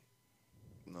 360.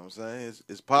 You know what I'm saying?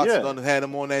 His pops done had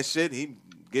him on that shit. He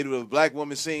get with a black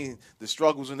woman, seeing the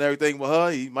struggles and everything with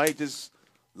her. He might just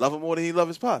love her more than he love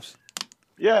his pops.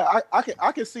 Yeah,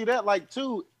 I can see that like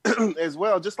too as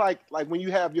well. Just like when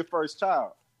you have your first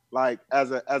child. Like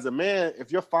as a man,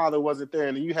 if your father wasn't there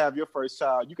and you have your first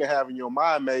child, you can have in your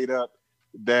mind made up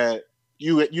that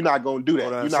you're not gonna do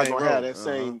that. You're not gonna have that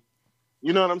same.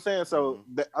 You know what I'm saying? So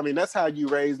that's how you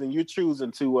raised, and you're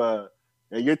choosing to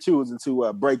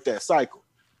break that cycle.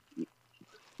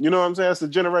 You know what I'm saying? It's a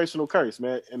generational curse,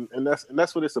 man, and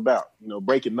that's what it's about. You know,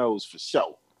 breaking those for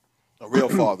sure. A real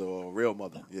father or a real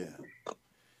mother, yeah.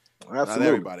 Absolutely. Not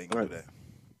everybody can do that.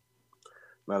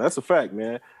 No, that's a fact,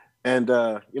 man. And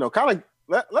kind of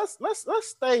let's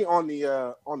stay on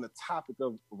the topic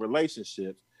of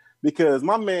relationships, because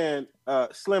my man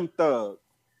Slim Thug,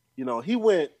 he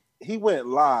went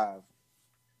live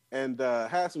and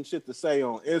had some shit to say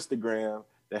on Instagram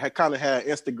that had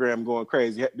Instagram going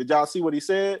crazy. Did y'all see what he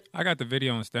said? I got the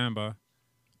video on standby.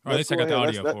 Or at least I got the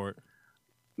audio for it.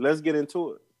 Let's get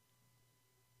into it.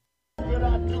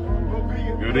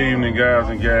 Good evening, guys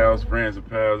and gals, friends and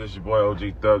pals. It's your boy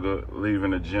OG Thugger,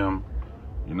 leaving the gym.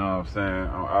 You know what I'm saying?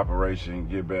 On Operation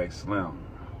Get Back Slim.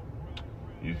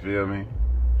 You feel me?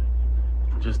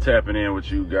 Just tapping in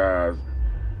with you guys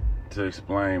to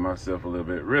explain myself a little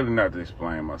bit. Really not to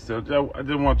explain myself. I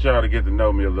just want y'all to get to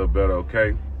know me a little better,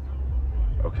 okay?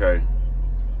 Okay.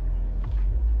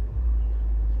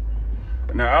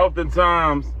 Now,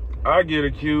 oftentimes, I get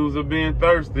accused of being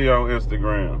thirsty on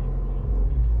Instagram.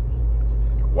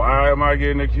 Why am I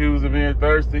getting accused of being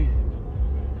thirsty?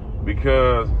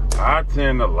 Because I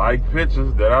tend to like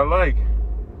pictures that I like.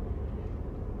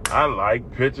 I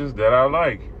like pictures that I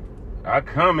like. I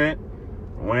comment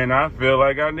when I feel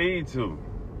like I need to.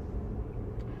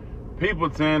 People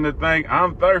tend to think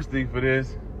I'm thirsty for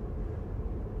this.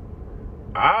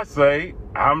 I say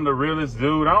I'm the realest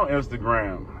dude on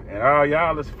Instagram, and all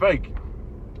y'all is fake.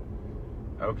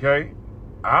 Okay?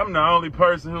 I'm the only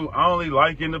person who only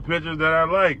liking the pictures that I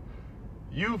like.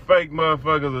 You fake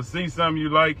motherfuckers will see something you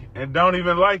like and don't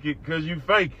even like it because you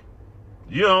fake.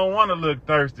 You don't want to look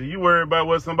thirsty. You worry about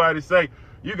what somebody say.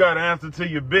 You got to answer to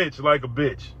your bitch like a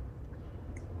bitch.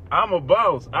 I'm a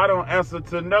boss. I don't answer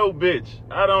to no bitch.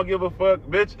 I don't give a fuck,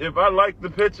 bitch. If I like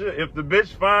the picture, if the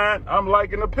bitch fine, I'm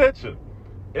liking the picture.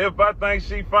 If I think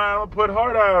she fine, I'll put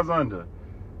hard eyes under.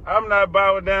 I'm not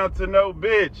bowing down to no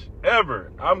bitch,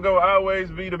 ever. I'm going to always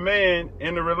be the man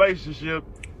in the relationship,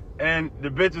 and the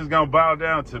bitch is going to bow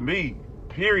down to me,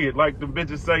 period, like the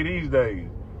bitches say these days.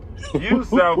 You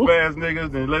South-ass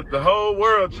niggas, and let the whole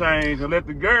world change, and let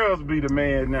the girls be the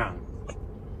man now.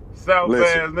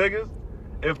 South-ass niggas.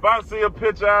 If I see a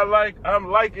picture I like,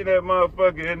 I'm liking that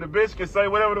motherfucker, and the bitch can say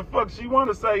whatever the fuck she want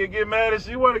to say and get mad if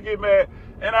she want to get mad,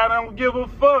 and I don't give a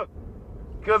fuck.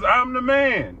 Because I'm the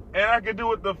man, and I can do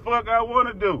what the fuck I want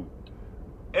to do.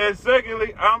 And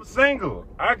secondly, I'm single.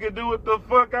 I can do what the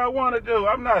fuck I want to do.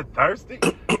 I'm not thirsty.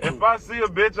 If I see a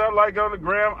bitch I like on the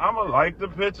gram, I'm going to like the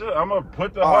picture. I'm going to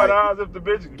put the hard eyes if the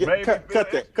bitch made me cut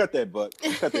that butt.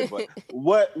 Cut that butt.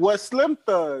 What Slim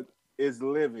Thug is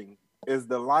living is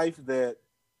the life that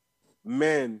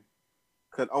men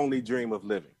could only dream of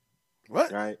living.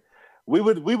 What? Right? We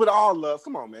would all love,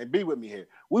 come on, man, be with me here.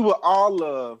 We would all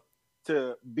love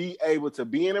to be able to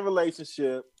be in a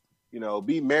relationship,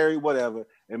 be married, whatever,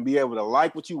 and be able to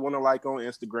like what you want to like on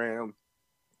Instagram.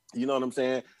 You know what I'm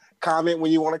saying? Comment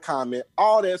when you want to comment.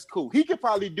 All that's cool. He could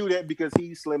probably do that because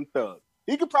he's Slim Thug.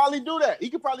 He could probably do that.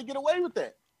 He could probably get away with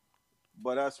that.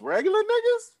 But us regular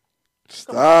niggas?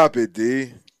 Stop it,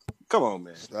 D. Come on,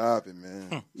 man. Stop it,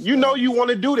 man. You know you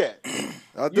want to do that.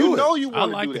 I do you it. know you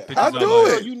want to do that. I do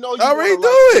it. You know you I already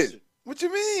do it. What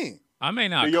you mean? I may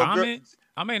not comment.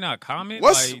 I may not comment.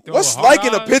 What's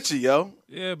liking a picture, yo?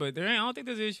 Yeah, but I don't think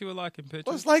there's an issue with liking pictures.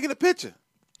 What's liking a picture?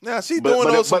 Now she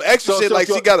doing some extra shit like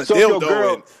she got a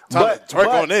dildo and trying to twerk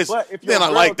on this. Then I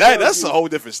like that. That's a whole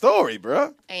different story,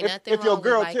 bro. Ain't nothing if your wrong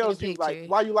girl with liking tells you like,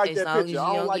 why you like that picture?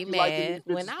 I don't like you liking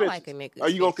these when I like a nigga. Are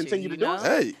you gonna continue to do it?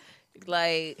 Hey,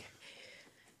 like,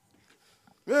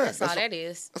 yeah, that's all that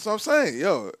is. That's what I'm saying,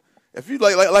 yo. If you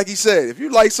like he said, if you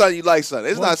like something, you like something.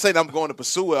 It's not saying I'm going to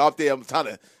pursue it out there. I'm trying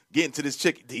to get into this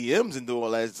chick DMs and do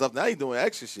all that stuff. Now you doing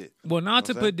extra shit. Well, not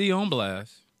to put D on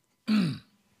blast,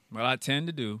 but I tend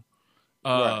to do.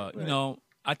 Right.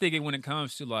 I think when it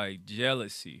comes to like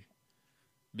jealousy,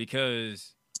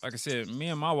 because like I said, me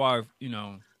and my wife,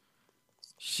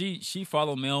 she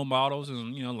follow male models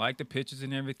and like the pictures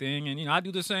and everything, and I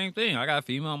do the same thing. I got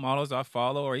female models I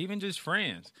follow, or even just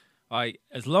friends. Like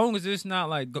as long as it's not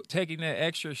like taking that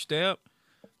extra step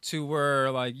to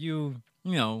where like you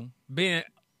being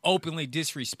openly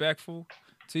disrespectful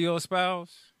to your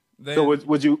spouse. Then, so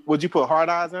would you put hard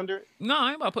eyes under it? No, I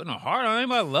ain't about putting no heart on. I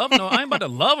ain't about to love I ain't about to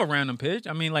love a random pitch.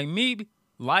 I mean, like me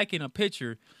liking a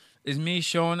picture is me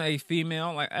showing a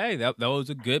female like, hey, that was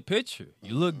a good picture.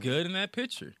 You look good in that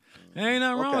picture. There ain't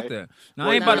nothing wrong with that. Now,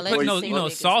 I ain't about to put no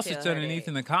sausage underneath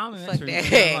in the comments or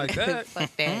anything like that.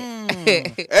 Fuck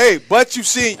that. Hey, but you're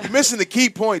missing the key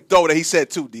point, though, that he said,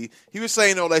 too, D. He was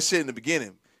saying all that shit in the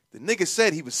beginning. The nigga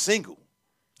said he was single.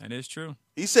 That is true.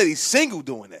 He said he's single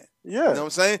doing that. Yeah. You know what I'm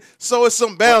saying? So it's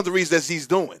some boundaries that he's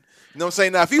doing. You know what I'm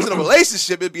saying? Now, if he was in a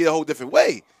relationship, it'd be a whole different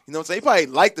way. You know what I'm saying? He probably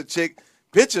liked the chick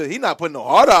picture. He not putting no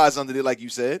hard eyes under it like you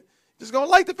said. Just gonna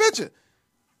like the picture.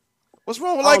 What's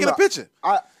wrong with liking a picture?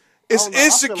 It's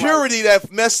insecurity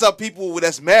that mess up people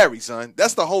that's married, son.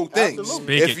 That's the whole thing.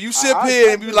 If you sit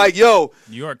here and be like, yo,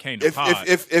 New York came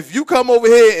if you come over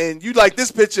here and you like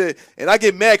this picture and I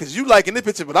get mad because you liking this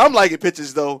picture, but I'm liking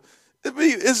pictures though,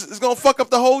 it's gonna fuck up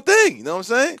the whole thing. You know what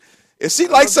I'm saying? If she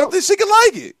likes something, she can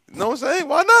like it. You know what I'm saying?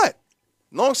 Why not? As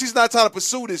long as she's not trying to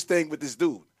pursue this thing with this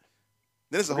dude,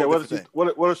 then it's a whole different thing.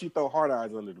 What if she throw hard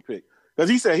eyes under the pic? Because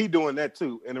he said he doing that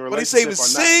too in a relationship. But he said he was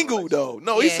single though.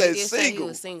 No, he said single. He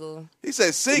was single. He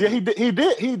said single.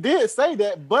 Yeah, he did say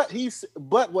that, but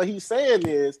what he's saying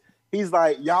is he's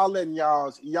like y'all letting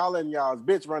y'all's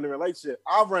bitch run the relationship.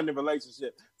 I'll run the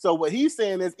relationship. So what he's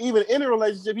saying is even in a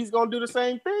relationship, he's gonna do the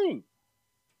same thing.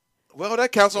 Well,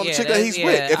 that counts on the chick that he's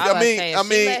with. If I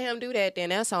mean, let him do that, then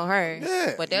that's on her.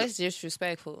 Yeah, but that's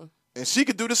disrespectful. And she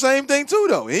could do the same thing too,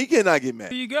 though. He cannot get mad.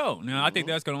 There you go. Now, I think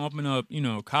that's going to open up,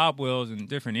 cobwebs and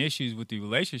different issues with the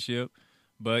relationship.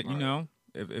 But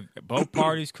if both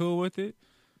parties cool with it,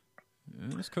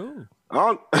 it's cool.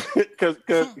 Because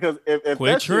if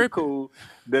that's cool,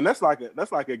 then that's like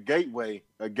a gateway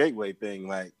thing.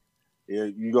 Like,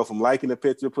 you go from liking the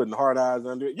picture, putting hard eyes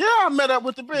under it. Yeah, I met up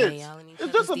with the bitch.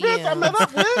 It's just a bitch I met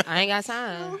up with. I ain't got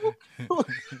time.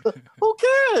 Who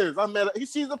cares? I met her.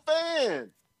 She's a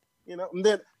fan. And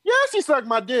then she sucked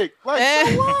my dick. Like,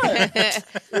 so what? It's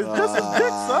just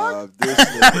a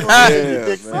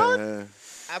dick suck.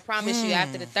 I promise you,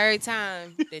 after the third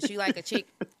time that you like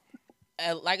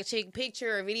a chick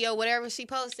picture or video, whatever she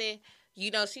posted,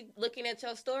 she looking at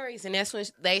your stories, and that's when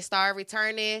they start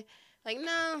returning. Like,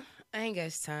 no, I ain't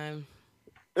got time.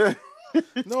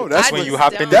 No, that's when you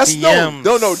hop in the DMs.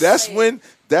 No,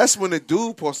 that's when the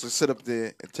dude supposed to sit up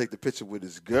there and take the picture with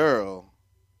his girl.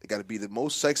 It got to be the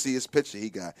most sexiest picture he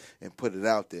got and put it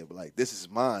out there. But like, this is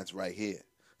mine's right here.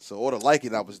 So all the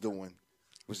liking I was doing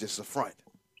was just a front.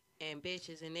 And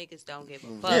bitches and niggas don't give a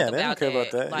fuck they don't care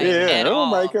about that. Like,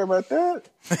 nobody care about that.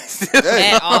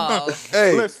 At all.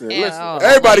 Hey, listen.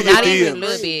 Everybody Not get even a DMs.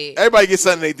 little bit. Everybody get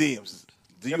something in their DMs.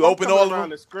 Do you open all of them? Around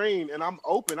the screen and I'm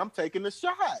open. I'm taking the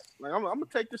shot. Like I'm gonna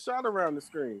take the shot around the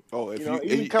screen. Oh, if you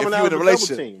in out a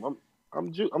relationship, team,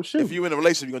 I'm shooting. If you in a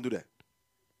relationship, you're gonna do that.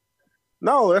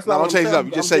 No, that's not. Don't change it up.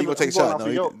 You I'm just say you're gonna take a shot.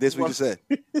 No, this what you just said.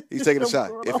 He's taking a shot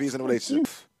if he's in a relationship.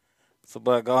 So,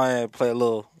 but go ahead and play a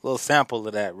little sample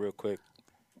of that real quick.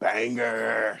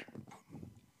 Banger.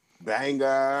 From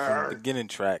the beginning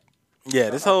track. Yeah,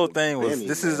 this whole thing was. Benny,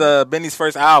 this is Benny's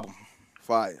first album.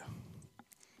 Fire.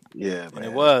 Yeah, and man.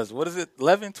 it was. What is it?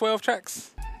 11, 12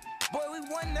 tracks. Boy, we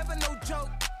won, never no joke.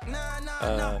 That's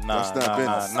not Benny.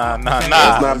 That's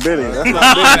not Benny.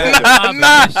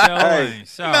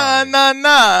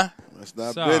 That's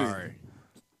not Benny.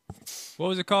 What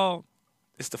was it called?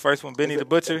 It's the first one, Benny the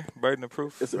Butcher, Burden of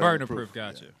Proof. Burden of Proof,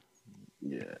 gotcha.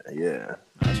 Yeah.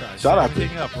 Shout out to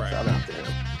him. Shout out to him.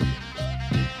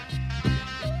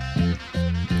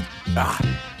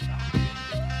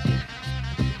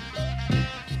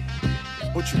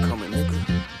 What you coming, nigga?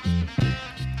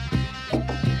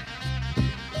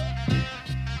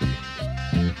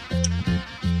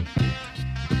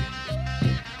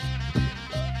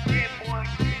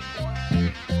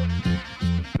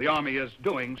 The Army is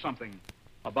doing something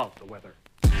about the weather.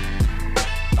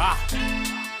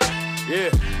 Yeah.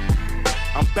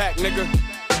 I'm back, nigga.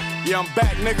 Yeah, I'm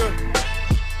back, nigga.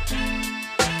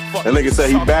 That nigga said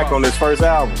he back on his first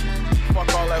album.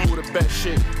 Fuck all that who the best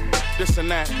shit. This and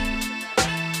that.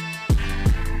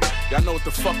 Y'all know what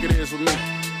the fuck it is with me.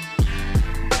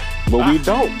 But we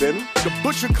don't, Benny. The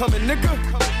butcher coming, nigga.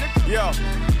 Yo,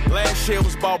 last year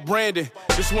was about branding.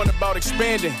 This one about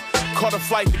expanding. Caught a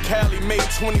flight to Cali, made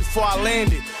 24, I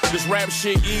landed. This rap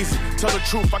shit easy, tell the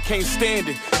truth, I can't stand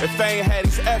it. If I ain't had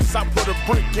these F's, I put a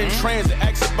brick in transit.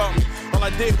 Ask about me, all I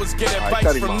did was get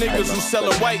advice from niggas who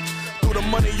selling white. Threw the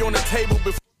money on the table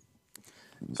before.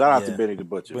 Shout out to Benny the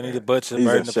Butcher. Benny the Butcher,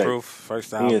 Burden of Proof,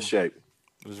 first album. He in shape.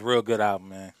 It was a real good album,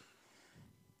 man.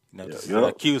 This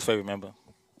is Q's favorite member.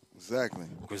 Exactly.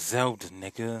 Griselda,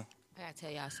 nigga. I gotta tell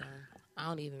y'all something. I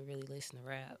don't even really listen to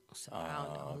rap, so I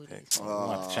don't know who this is. We'll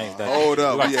have to change that. Hold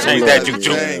up. We'll have to Yeah, change we that, gotta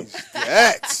Juju. change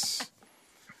that.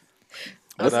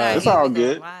 It's all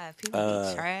good. Why? People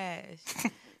be trash.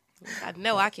 I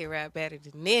know I can rap better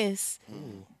than this.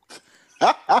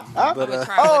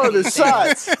 The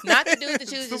shots. Not the dude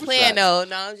that you was just playing, though.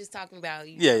 No, I'm just talking about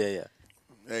you. Yeah.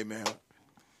 Hey, man.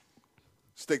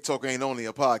 Stick Talk ain't only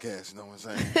a podcast, you know what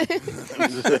I'm saying?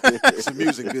 It's a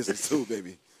music business, too,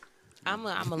 baby. I'm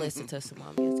gonna listen to some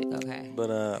more music, okay?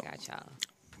 But I got y'all.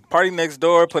 Party Next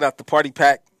Door put out the Party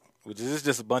Pack, which is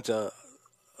just a bunch of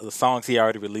the songs he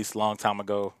already released a long time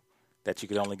ago that you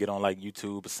could only get on like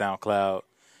YouTube or SoundCloud.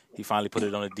 He finally put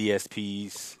it on the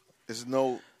DSPs. There's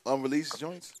no unreleased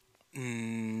joints?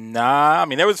 Nah, I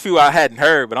mean there was a few I hadn't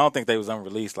heard, but I don't think they was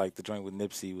unreleased. Like the joint with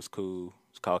Nipsey was cool.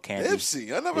 It's called Candy.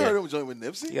 Nipsey? I never heard him join with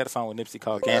Nipsey. He got a song with Nipsey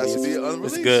called Well, Candy. that should be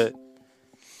unreleased. It's good.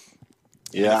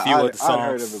 Yeah, a few other I'd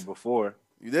heard songs. of it before.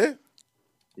 You did?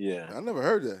 Yeah. I never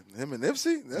heard that. Him and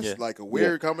Nipsey? That's like a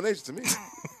weird combination to me.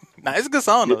 Nah, it's a good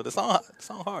song though. The song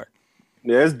hard.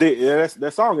 Yeah,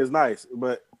 that song is nice,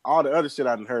 but all the other shit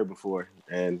I done heard before,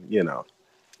 and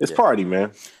it's party,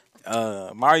 man.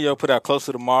 Mario put out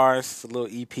Closer to Mars, a little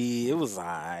EP. It was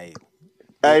alright.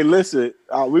 Hey, listen,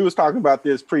 we was talking about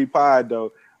this pre-pod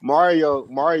though.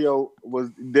 Mario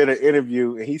did an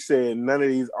interview and he said none of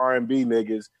these R&B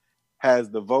niggas has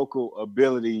the vocal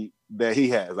ability that he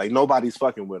has. Like nobody's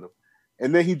fucking with him.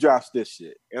 And then he drops this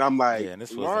shit, and I'm like, Mario,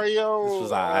 this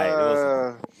was alright.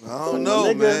 I don't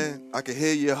know, man. I can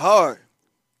hear your heart.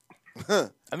 I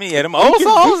mean, yeah, them old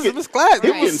songs, it was classic.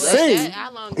 He can sing.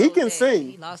 He can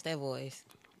sing. He lost that voice.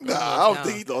 Nah, I don't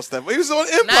think he lost that voice. He was on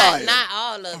Empire. Not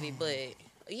all of it, but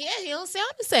yeah, he don't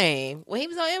sound the same. When he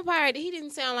was on Empire, he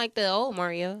didn't sound like the old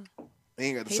Mario. He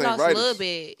ain't got the He same lost writers. a little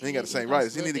bit. He ain't got the same lost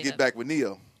writers. a He need to little get bit back with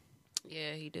Neo.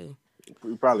 Yeah, he do.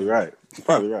 You're probably right.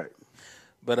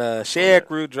 But Shea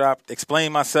Crew dropped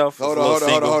Explain Myself. Hold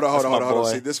on.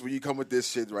 See, this is where you come with this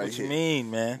shit right What here. you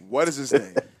mean, man? What is his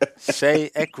name?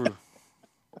 Shea Ekru.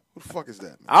 Who the fuck is that,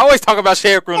 man? I always talk about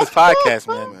Shea Crew in this podcast,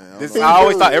 man. I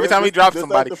always thought every time he drops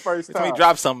somebody, every time he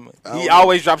drops something, he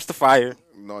always drops the fire.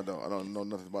 No, I don't. I don't know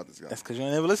nothing about this guy. That's because you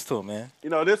never listen to him, man.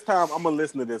 This time I'm gonna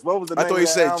listen to this. What was the name? I thought you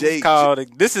said Jay. It's called,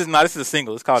 this is a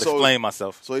single. It's called Explain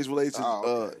Myself. So he's related to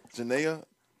Janaea?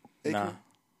 Nah.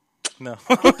 No.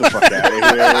 Get the fuck out of here.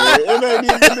 It ain't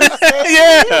even the same.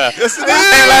 Yeah. Yes, it That's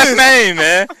is. last name,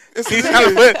 man. He's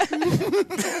trying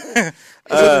to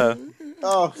put.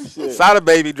 Oh shit. Sada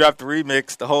Baby dropped the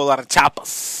remix, The Whole Lot of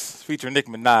Choppers, featuring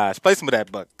Nicki Minaj. Play some of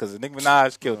that, Buck, because Nicki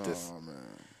Minaj killed this. Man.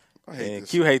 I hate And this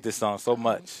Q song. hate this song so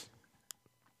much.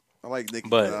 I like Nicki,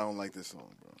 but I don't like this song,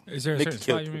 bro. Is there a Nicki certain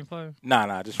killed spot you it. mean play?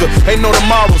 Nah, just Ain't no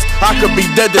tomorrows. I could be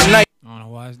dead tonight. I don't know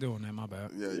why it's doing that. My bad.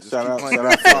 Yeah, just Shout keep out, playing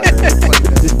shout that. out,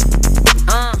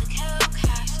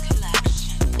 Play that.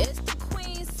 It's the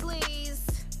Queen Sleaze.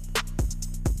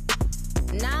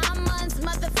 9 months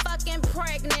motherfucking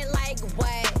pregnant, like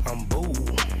what? I'm boo.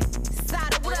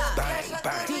 Sada, what up?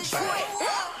 Detroit.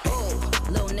 Oh,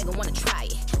 little nigga wanna try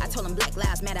it. I told him Black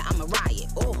Lives Matter, I'm a riot.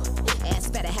 Oh, ass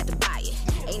better had to buy it.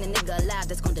 Ain't a nigga alive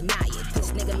that's gonna deny it.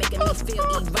 This nigga making me feel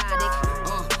erotic.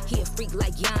 He a freak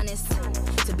like Giannis.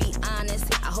 To be honest,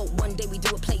 I hope one day we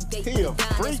do a play date. He a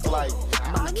freak like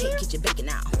Mama cake, get your bacon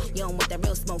out. You don't want that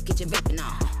real smoke, get your vaping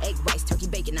on. Egg rice, turkey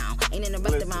bacon on. Ain't in a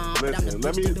restaurant, but I'm the Listen, bitch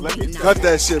let that be me waiting on. Cut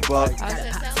that shit, Buck.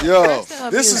 Yo, Yo,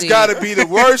 this has got to be the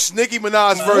worst Nicki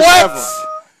Minaj verse What? ever.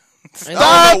 Stop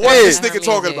I don't know what it. this nigga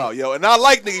talking about, yo. And I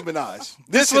like Nicki Minaj.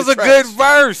 This shit was is a good trash.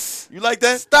 verse. You like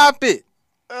that? Stop it.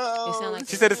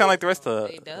 She said it sounded like the rest of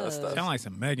It does. stuff. Sound like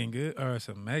some Megan good or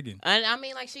some Megan. I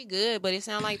mean, like she good, but it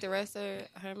sound like the rest of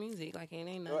her music. Like it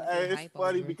ain't nothing. Hey, it's hype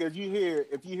funny over. because if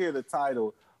you hear the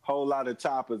title, Whole Lot of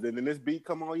Choppers, and then this beat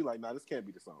come on, you like, nah, this can't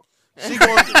be the song. She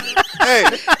going hey,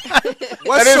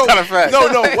 what's That is so kinda fact. No,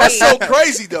 what's so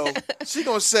crazy though? She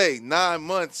gonna say 9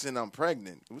 months and I'm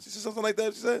pregnant. Was it something like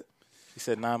that? She said. She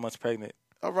said 9 months pregnant.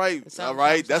 All right.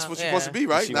 Something, That's what she's supposed to be,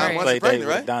 right? She 9 wanted to months play and pregnant, Dave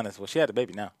with right? Adonis. Well, she had a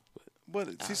baby now.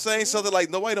 But she's saying something like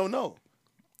nobody don't know.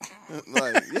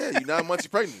 Like, yeah, you 9 months, you're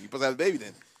pregnant. You supposed to have a baby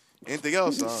then. Anything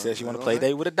else? She said she want to I play don't know.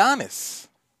 Date with Adonis.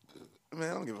 Man,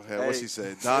 I don't give a hell Hey, what she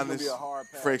said. it's gonna Donis, be a hard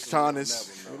pass. French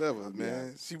Tonis, We'll never know. whatever,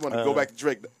 man. She want to go back to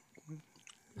Drake.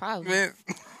 Probably. Man.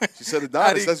 She said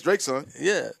Adonis. That's Drake's son.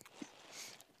 Yeah.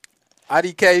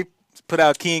 IDK put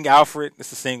out King Alfred.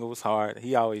 It's a single. It's hard.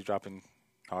 He always dropping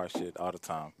hard shit all the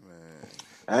time.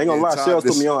 I ain't gonna lie, Tom, Shells put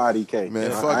this- me on IDK.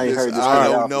 Man, fuck I ain't this. heard this. I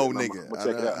shit don't out, know, but nigga. I'm gonna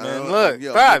check it out. I Man, don't- look,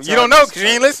 yo, Bob, you don't know because you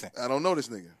ain't listen. I don't know this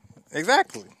nigga.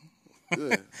 Exactly.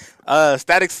 Good.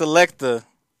 Static Selector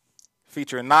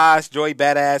featuring Nas, Joey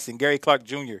Badass, and Gary Clark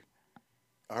Jr.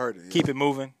 I heard it. Yeah. Keep It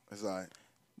Moving. It's all right.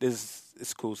 It's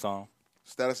a cool song.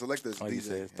 Status Selector's Like you DJ.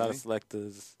 said, Status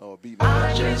Selector's. Oh, beat.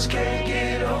 I just can't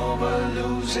get over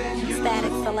losing you.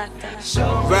 Static Selector.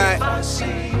 Right.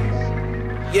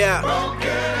 Yeah.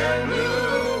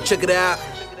 Check it out.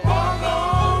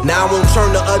 Now I won't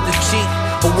turn the other cheek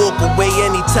or walk away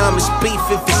anytime it's beef.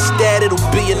 If it's that, it'll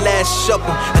be your last shuffle.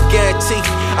 I guarantee.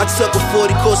 I took a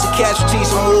 40 course of casualties,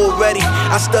 I'm all ready.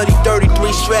 I studied 33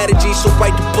 strategies, so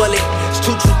bite the bullet. It's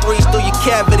 2 3s through your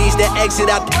cavities that exit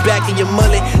out the back of your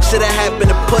mullet. Should have happened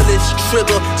to pull this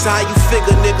trigger. So how you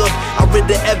figure, nigga? I read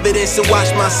the evidence and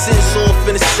watched my sins off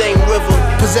in the same river.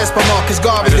 Possessed by Marcus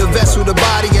Garvey, the vessel, the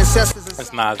body, ancestors.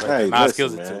 That's Nas right there. Nas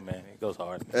kills it too, man. It goes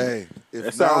hard. Hey, if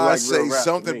Nas like say real rap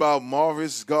something to me. about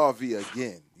Marvis Garvey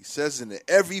again, he says it in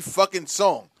every fucking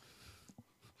song.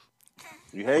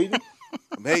 You hating?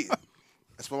 I'm hating.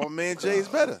 That's why my man Jay is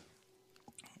better.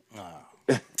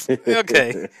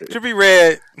 Okay. Trippie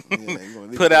Redd Yeah, you gonna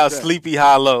leave put it out like that. Sleepy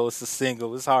Hollow. It's a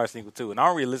single. It's a hard single, too. And I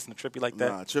don't really listen to Trippie like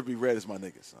that. Nah, Trippie Redd is my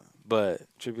nigga, son. But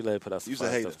Trippie Redd put out some He's a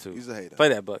fire hater. stuff, too. He's a hater. Play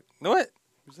that, Buck. You know what?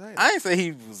 He's a hater. I ain't say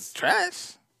he was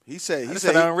trash. He said I he just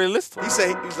said said I don't really listen to he him.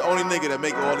 said he's the only nigga that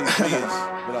make all these beats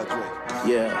without Drake.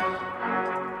 Yeah.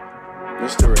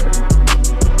 Mr. Red.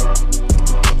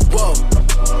 Whoa.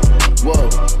 Whoa.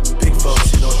 Big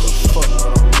folks, you know what the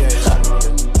fuck.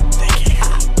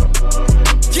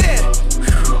 Yeah.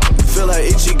 Feel like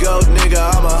Ichigo, nigga,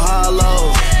 I'm a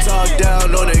hollow. Talk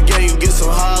down on the game, get some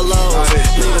hollows.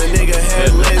 Leave a nigga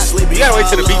headless, sleepy. You gotta wait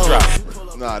till the beat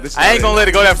drop. Nah, this I ain't gonna let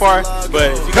it go that far,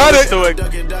 but if you Cut go it. listen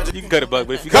to it, you can cut it, Buck.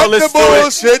 But if you Cut go listen the to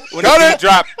bullshit. it when Cut the beat it.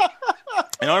 drop,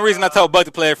 and the only reason I told Buck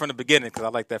to play it from the beginning because I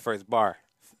like that first bar.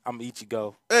 I'm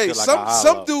Ichigo. Hey, Feel like some a hollow.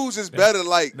 some dudes is better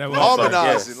like that was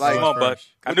harmonizing, Yes. like Come on, Buck.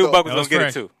 I with knew the- Buck was That gonna was get it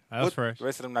fresh. too. That was fresh. The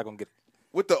rest of them not gonna get it.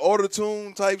 with the auto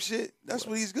tune type shit. That's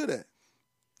what he's good at.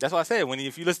 That's why I said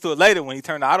if you listen to it later, when he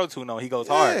turned the auto tune on, he goes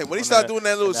hard. Yeah, when he On started doing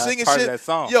that little and that's singing part shit. of that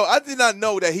song. Yo, I did not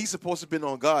know that he's supposed to have been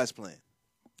on God's plan,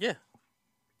 Yeah.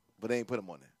 but they ain't put him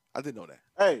on there. I didn't know that.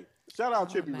 Hey, shout out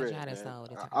Oh, Trippie imagine Redd, how that man. song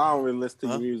would've turned I don't really listen to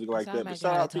your music like So that, but imagine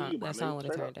shout how out to you, that song would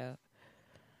have turned out.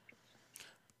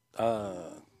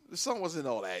 The song wasn't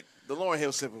all that. The Lauryn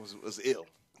Hill sample was ill.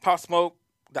 Pop Smoke,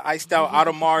 the Iced Out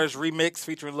Audemars remix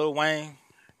featuring Lil Wayne.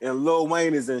 And Lil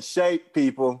Wayne is in shape,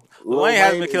 people. Lil Wayne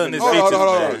has been is killing in his Hold on, features, hold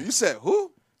on, hold man. on. You said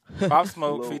who? Pop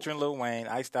Smoke Lil- featuring Lil Wayne,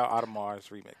 Iced Out Audemars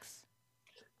remix.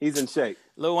 He's in shape.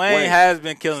 Lil Wayne has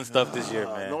been killing stuff this year,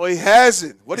 man. No, he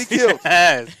hasn't. What he killed? He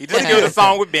has. He just killed a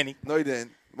song with Benny. No, he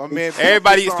didn't. My man.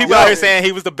 Everybody, song. people out here saying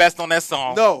he was the best on that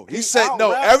song. No, he He said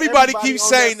no. out-rapped Everybody everybody keeps on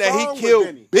saying that that song he with killed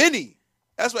Benny. Benny.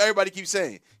 That's what everybody keeps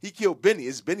saying. He killed Benny.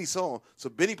 It's Benny's song, so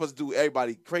Benny supposed to do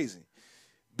everybody crazy.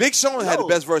 Big Sean had the No.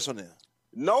 best verse on there.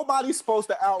 Nobody's supposed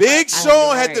to out. Big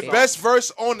Sean had heard the it. best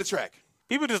verse on the track.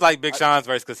 People just like Big Sean's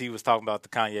verse because he was talking about the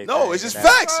Kanye. No, thing it's just and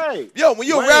that. facts. Right. Yo, when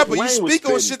you're a Wayne- rapper, you Wayne was speak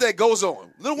on spitting. shit that goes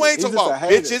on. Lil Wayne He's talking just a about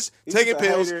hater. bitches He's taking just a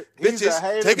pills, hater. He's a bitches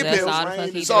hater. taking That's pills. all the fuck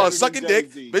he Wayne is Saw better sucking than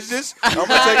dick, Jay-Z. bitches. I'm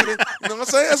taking it. You know what I'm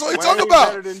saying? That's what he Wayne talking is about.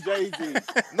 better than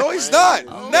Jay-Z. No, he's Wayne not.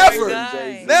 is Never. better than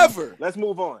Jay-Z. Never. Let's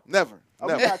move on. Never. We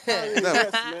Never. got Kanye Never.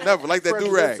 West, man. Never. Like that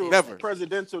do-rag. Presidential- Never.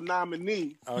 Presidential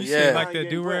nominee. Oh You yeah, said like that Kanye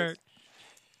do-rag? West.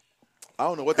 I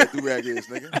don't know what that do-rag is,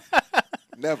 nigga.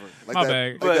 Never. Like My that.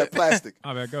 bad. Like But- that plastic.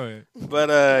 My bad. Go ahead.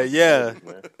 but yeah,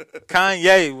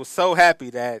 Kanye was so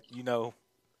happy that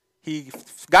he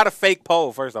got a fake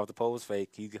poll. First off, the poll was fake.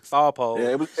 He saw a poll. Yeah,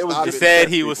 it was Stop It it. said Yes,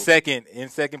 he was people. in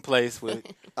second place with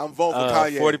I'm voting for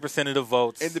Kanye. 40% of the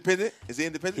votes. Independent? Is he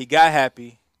independent? He got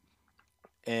happy,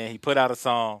 and he put out a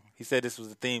song. He said this was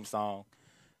the theme song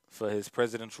for his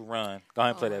presidential run. Go ahead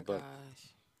and play that, Buck.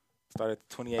 Started at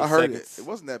 28 I heard seconds. it. It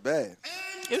wasn't that bad.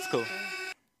 It's cool.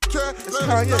 It's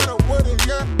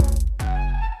Kanye.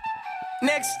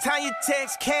 Next time you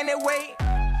text, can it wait?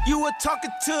 You were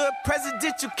talking to a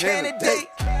presidential candidate.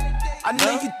 I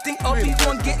know you think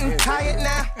Obi-Wan getting tired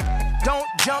now. Don't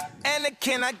jump,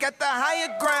 Anakin, I got the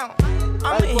higher ground.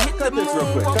 I'ma Hey, hit the cut this real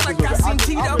moon, quick. walk Cut like this real I quick.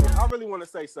 seen Tito. I really want to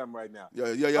say something right now. Yo.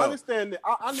 Understand that.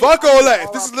 I Fuck I all need that.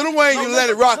 If this is Lil Wayne, No, you let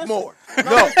it rock listen. more.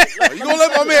 No. You gonna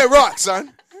let my man rock,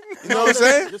 son. You know what I'm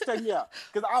saying? Just take me out.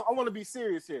 Because I want to be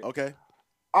serious here. Okay.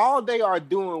 All they are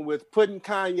doing with putting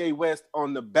Kanye West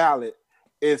on the ballot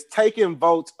is taking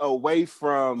votes away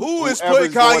from Who is whoever's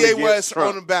putting going Kanye against West Trump.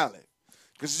 on the ballot?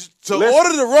 Because to Listen.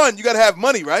 order to run, you got to have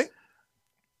money, right?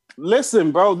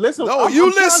 Listen, bro. Listen. No, I'm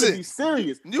you trying listen. to be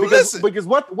serious. You listen. Because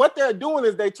what they're doing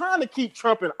is they're trying to keep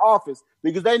Trump in office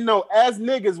because they know as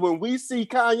niggas when we see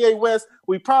Kanye West,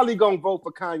 we probably gonna vote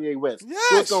for Kanye West.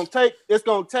 Yes. So it's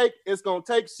gonna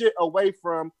take shit away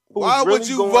from. Who's Why really would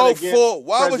you going vote against for?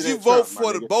 Why would you President vote Trump, for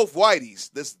my the nigga? both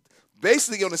whiteys? That's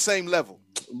basically on the same level.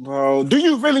 Bro, do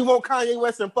you really want Kanye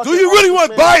West and fucking? Do you really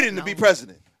want office, man? Biden to be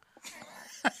president?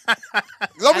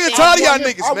 I'm getting tired of y'all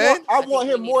niggas, man. I want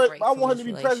him more. I want him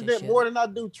to be president more than I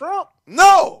do Trump.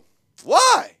 No.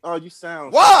 Why? Oh, you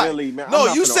sound Why? silly, man.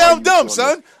 No, you sound dumb,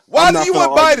 son. Why do you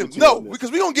want Biden? No,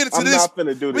 because we're gonna get into I'm this. not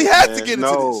finna do We this, have man. to get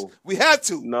into No. this. We have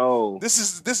to. No. This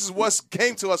is what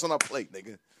came to us on our plate,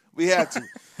 nigga. We have to.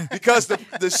 Because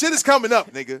the shit is coming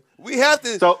up, nigga. We have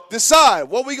to decide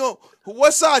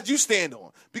what side you stand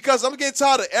on. Because I'm getting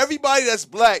tired of everybody that's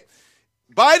black.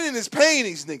 Biden is paying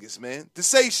these niggas, man, to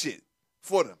say shit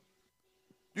for them.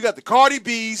 You got the Cardi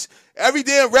B's. Every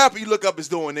damn rapper you look up is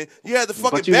doing it. You had the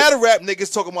fucking battle rap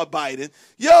niggas talking about Biden.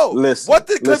 Yo, what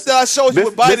the clip that I showed you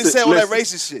with Biden said all that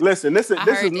racist shit? Listen, this is not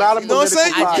a You know what I'm political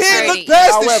saying? You podcast. can't look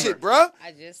past this shit, bro.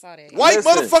 I just saw that. White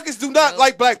Listen. motherfuckers do not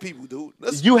like black people, dude.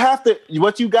 You have to.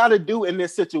 What you got to do in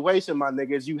this situation, my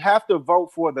nigga, is you have to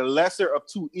vote for the lesser of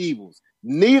two evils.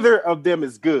 Neither of them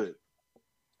is good.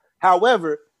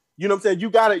 However, you know what I'm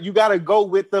saying? You gotta go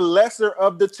with the lesser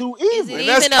of the two evils. Is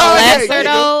it even a lesser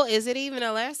though? Is it even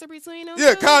a lesser between them?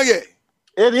 Yeah, Kanye.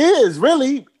 It is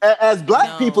really, as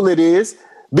black people, it is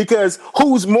because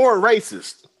who's more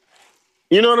racist?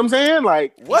 You know what I'm saying?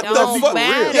 Like, what the fuck?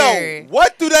 Yo,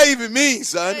 what do that even mean,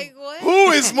 son?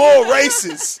 Who is more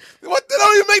racist? What? That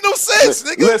don't even make no sense,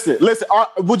 nigga. Listen.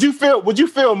 Would you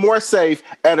feel more safe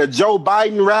at a Joe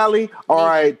Biden rally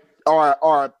or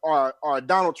a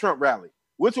Donald Trump rally?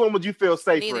 Which one would you feel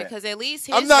safer Neither, at? because at least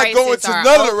his I'm not racists going to are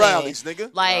none of the open. rallies,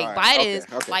 nigga. Like All right,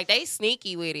 Biden's, okay. like they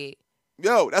sneaky with it.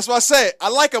 Yo, that's what I said. I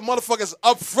like a motherfuckers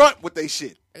up front with they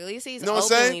shit. At least he's You know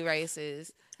what I'm openly saying?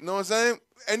 racist. You know what I'm saying?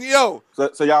 And yo,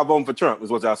 So y'all voting for Trump is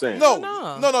what y'all saying?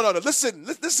 no. Listen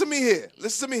to me here.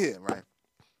 Listen to me here, right?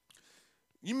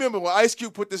 You remember when Ice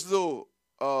Cube put this little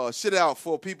shit out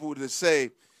for people to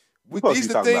say,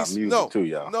 these are things.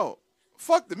 No,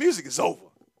 fuck the music is over.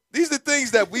 These are the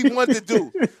things that we want to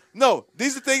do. No,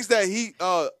 these are things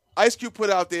that Ice Cube put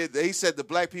out there that he said the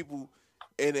black people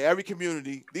in every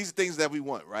community, these are things that we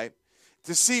want, right?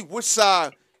 To see which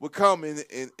side would come and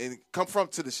come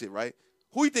front to the shit, right?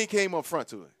 Who you think came up front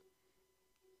to it?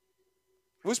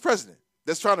 Which president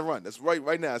that's trying to run? That's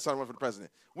right now. That's trying to run for the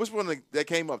president. Which one that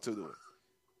came up to do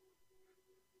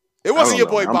it? It wasn't your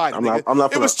boy Biden,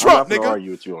 nigga. It was Trump, nigga.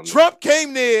 Argue with you on Trump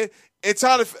came there and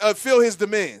tried to fill his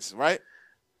demands, right?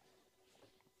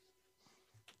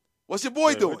 What's your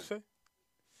boy doing?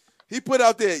 He put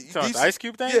out there. The Ice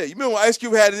Cube thing? Yeah, you remember when Ice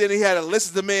Cube had it in? He had a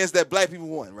list of demands that black people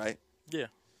want, right? Yeah.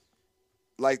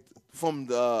 Like from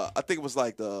I think it was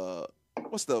like the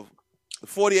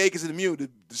 40 acres of the mule, the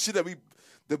shit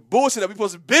the bullshit that we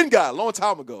supposed to been got a long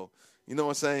time ago. You know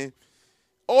what I'm saying?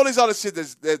 All these other shit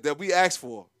that we asked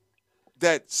for,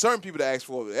 that certain people that asked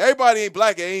for. Everybody ain't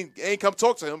black, ain't come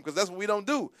talk to him because that's what we don't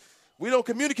do. We don't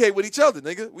communicate with each other,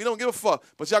 nigga. We don't give a fuck.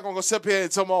 But y'all gonna go sit up here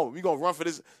and tell me, we gonna run for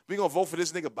this, we gonna vote for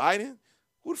this nigga Biden?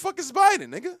 Who the fuck is Biden,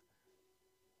 nigga?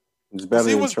 It's better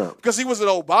than Trump. Because he was an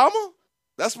Obama?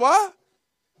 That's why?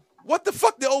 What the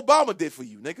fuck did Obama did for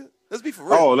you, nigga? Let's be for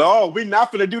real. Oh, no, we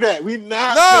not finna do that. We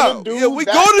not finna do that. Yeah, we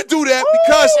gonna do that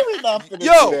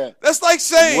because, that's like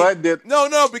saying,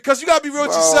 no, because you gotta be real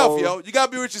with yourself, yo. You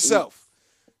gotta be real with yourself.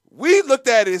 We looked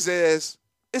at it as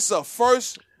it's a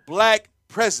first black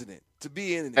president to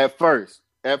be in it. At first,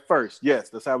 yes,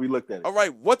 that's how we looked at it. All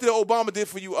right, what did Obama did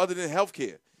for you other than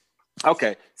healthcare?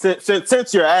 Okay,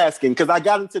 since you're asking, because I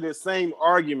got into this same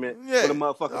argument with a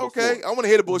motherfucker. Okay, before. I want to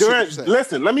hear the bullshit.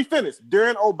 Listen, let me finish.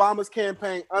 During Obama's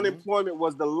campaign, unemployment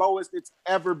was the lowest it's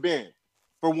ever been.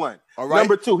 For one. All right.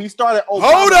 Number two, he started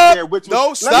Obamacare. Hold up. Which no,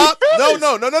 was, stop. No.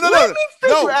 No,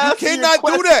 You cannot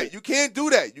do that. You can't do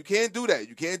that. You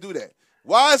can't do that.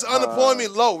 Why is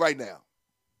unemployment low right now?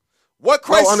 What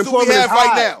crisis do we have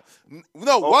right now?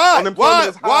 No, why?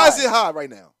 Why is it high right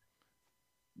now?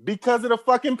 Because of the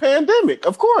fucking pandemic,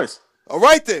 of course. All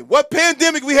right then. What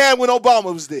pandemic we had when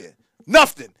Obama was there?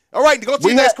 Nothing. All right, go to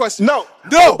the next question. No,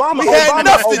 we had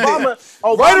nothing there. Right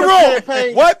or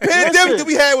wrong? What pandemic did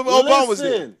we have when Obama was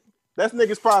there? That's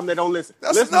niggas' problem. They don't listen.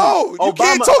 No, you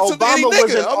can't talk to any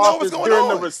nigga. I don't know what's going during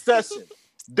on. The recession.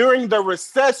 During the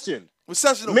recession.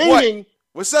 Recession of meaning, what?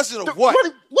 Recession of what?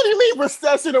 What do you mean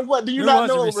recession of what? Do you not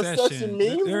know what recession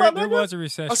means? There was a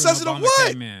recession. Recession of Obama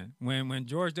what? came in. When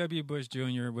George W. Bush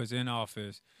Jr. was in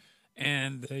office,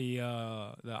 And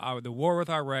the war with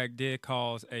Iraq did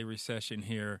cause a recession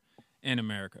here in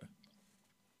America.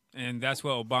 And that's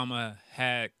what Obama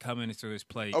had coming into his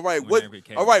plate. All right,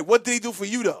 what did he do for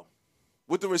you though?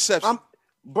 With the reception?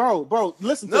 Bro,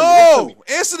 listen to me. No,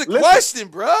 answer the question,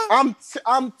 bro.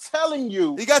 I'm telling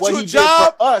you. He got what you a he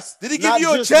job? Did for us, did he give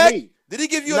you a check? Me. Did he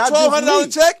give you a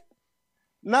 $1,200 check?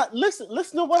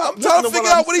 Listen to what I'm trying to figure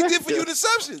out what he did for you in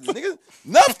deception, nigga.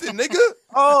 Nothing, nigga.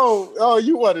 Oh,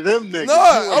 you one of them niggas.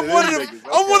 No, I'm one of them. Okay.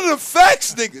 I'm one of the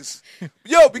facts niggas.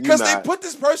 Yo, because they put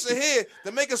this person here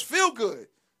to make us feel good.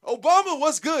 Obama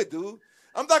was good, dude.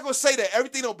 I'm not gonna say that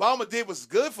everything Obama did was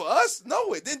good for us.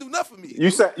 No, it didn't do nothing for me.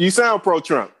 You sound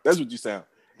pro-Trump. That's what you sound.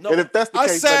 No, and if that's the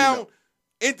case, I sound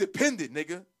independent,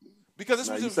 nigga. Because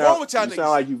that's what's wrong with y'all niggas. You sound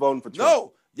like you voting for Trump.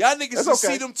 No, y'all niggas just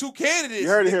see them two candidates. You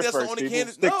heard it here that's first, the only people.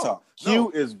 candidate. Stick talk.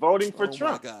 Q is voting for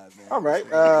Trump. My God, man. All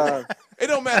right. It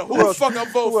don't matter who the fuck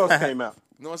I'm voting for. Who else came out?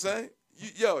 You know what I'm saying?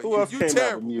 You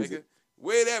terrible, nigga.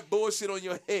 Wear that bullshit on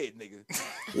your head, nigga.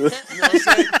 You know what I'm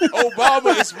saying?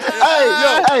 Obama is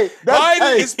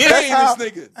Biden is paying this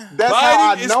nigga. That's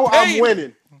how I know I'm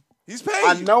winning. He's paying.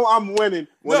 I know I'm winning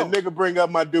when a nigga bring up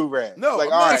my do-rag. No,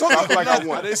 like, all right, I feel like I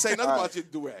won. I didn't say nothing about your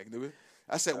do-rag, nigga.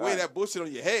 I said wear that bullshit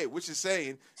on your head, which is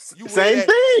saying you thing.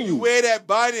 You wear that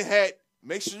Biden hat.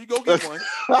 Make sure you go get one.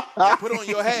 Put it on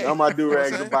your head. Now my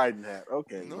do-rag's a Biden hat.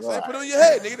 Okay. You know what I'm saying? Put it on your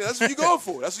head, nigga. That's what you going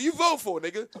for. That's what you vote for,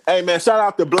 nigga. Hey, man, shout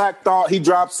out to Black Thought. He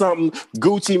dropped something.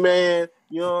 Gucci Man.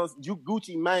 You know,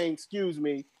 Gucci Mane, excuse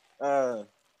me. And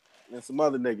some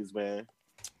other niggas, man.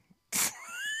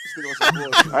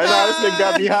 I know, this nigga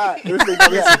got me hot.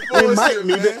 We might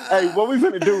need it. Hey, what we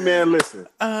finna do, man, listen.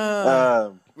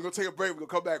 We're going to take a break. We're going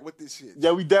to come back with this shit.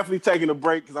 Yeah, we definitely taking a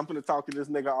break because I'm finna talk to this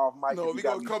nigga off mic. No, we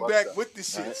going to come back with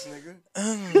this shit,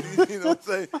 nigga. You know what I'm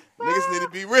saying? Niggas need to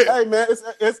be real. Hey, man,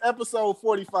 it's episode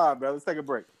 45, bro. Let's take a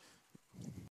break.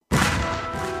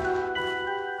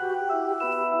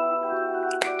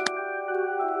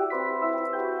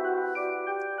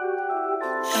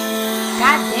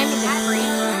 God damn it, that's free.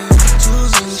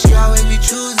 Choosing, she always be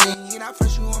choosing. You not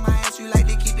fresh, you on my ass, you like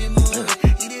to keep it moving.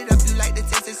 Eat it up, you like the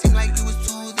taste, it seem like you was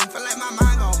soothing. Feel like my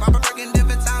mind gon' pop a perk in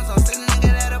different times. So sick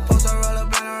nigga that a post or roll a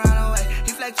blunt around the way.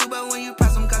 He flex you, but when you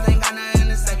press him, cause ain't got nothing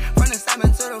to say. From the 7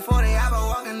 to the 40, I been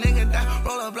walking nigga down.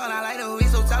 Roll a blunt, I like the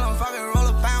weed, so tell him fucking roll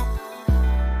a pound.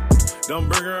 Don't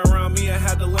bring her around me, I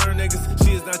had to learn, niggas.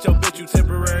 She is not your bitch, you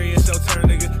temporary, it's your turn,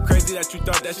 nigga. Crazy that you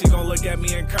thought that she gon' look at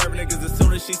me and curve, niggas. As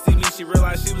soon as she see me, she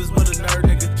realized she was with a nerd,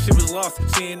 nigga. She was lost,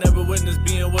 she ain't never witnessed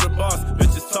being with a boss.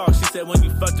 Bitches talk, she said when you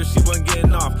fucked her, she wasn't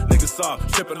getting off. Niggas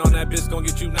soft, tripping on that bitch gon'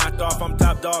 get you knocked off. I'm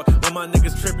top dog, when my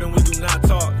niggas tripping, we do not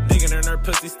talk. Digging in her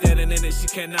pussy, standing in it, she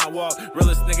cannot walk.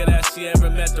 Realest nigga that she ever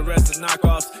met, the rest is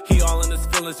knockoffs. He all in his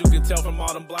feelings, you can tell from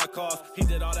all them block calls. He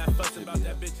did all that fussing about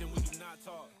that bitch and we do not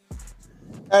talk.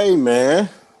 Hey, man.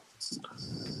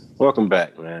 Welcome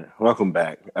back, man. Welcome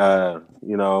back.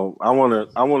 You know, I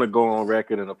wanna go on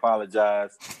record and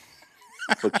apologize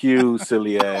for Q's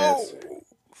silly ass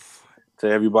to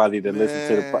everybody that listened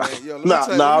to the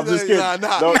podcast. Nah, I'm just kidding.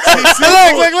 Look.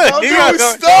 You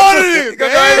started it,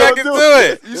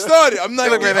 man. You started. I'm not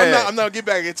gonna get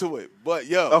back into it. But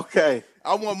yo, okay.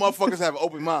 I want motherfuckers to have an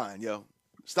open mind, yo.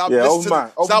 Stop Yeah, listening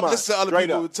open to mind. other Straight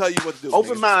people up. who tell you what to do.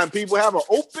 Open niggas. mind, people have an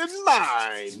open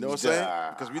mind. You know what I'm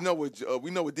saying? Because we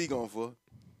know what D going for.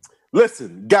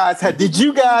 Listen, guys, did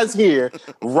you guys hear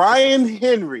Ryan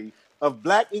Henry of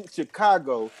Black Ink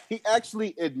Chicago? He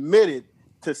actually admitted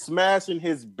to smashing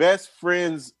his best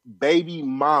friend's baby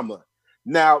mama.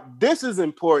 Now, this is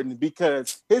important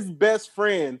because his best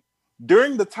friend,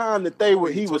 during the time that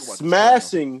he was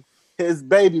smashing his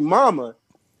baby mama,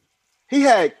 he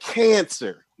had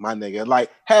cancer, my nigga. Like,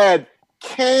 had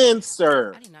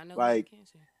cancer. I did not know like,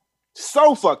 cancer.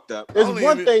 So fucked up. It's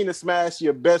one thing to smash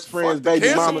your best friend's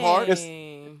baby mama. Part.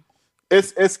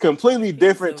 It's completely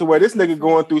different to where this nigga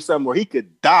going through something where he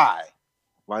could die,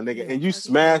 my nigga, and you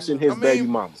smashing his baby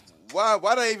mama. Why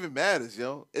that even matters,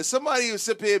 yo? If somebody was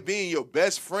up here being your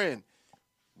best friend,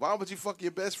 why would you fuck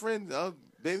your best friend,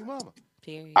 baby mama?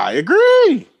 Period. I agree.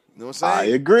 You know what I'm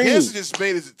saying? I agree. Cancer just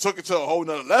took it to a whole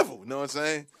nother level. You know what I'm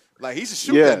saying? Like, he should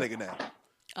shoot that nigga now.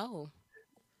 Oh.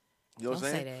 You know what I'm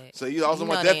saying? Say that. So you also on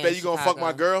my deathbed, you gonna fuck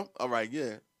my girl? All right,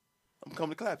 yeah. I'm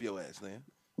coming to clap your ass, man.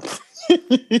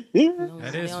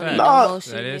 That is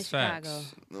facts. That is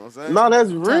facts. You know what I'm saying? No,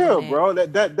 that's real, bro.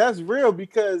 That's real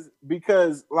because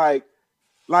like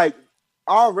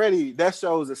already that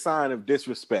shows a sign of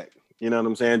disrespect. You know what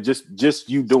I'm saying? Just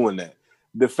you doing that.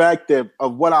 The fact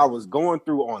of what I was going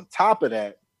through on top of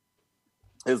that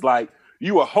is like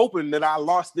you were hoping that I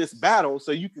lost this battle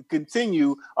so you could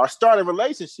continue or start a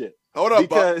relationship. Hold up,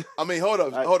 Because- Buck. I mean, hold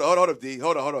up, D.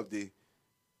 Hold up, D.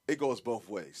 It goes both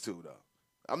ways too, though.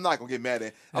 I'm not gonna get mad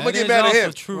at. I'm gonna That get is mad at also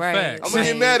him. true Right. facts. I'm gonna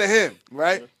get mad at him,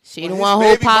 right? She When the his one who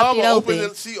baby popped it mama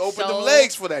open. She opened So- them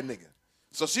legs for that nigga,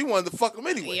 so she wanted to fuck him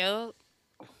anyway. Yup.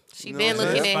 She You know been what I'm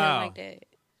looking at saying? him Foul. like that.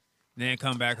 Then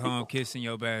come back home kissing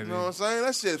your baby. You know what I'm saying?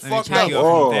 That shit Let me fucked take up. you up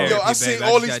Whoa. from therapy, Yo, I seen baby.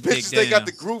 all just these gotta take pictures. They got down.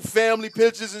 the group family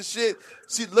pictures and shit.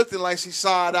 She looking like she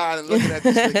side-eyed and looking at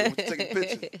this nigga taking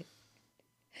pictures.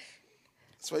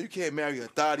 That's why you can't marry a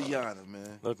Tatiana,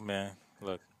 man. Look, man.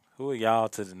 Look. Who are y'all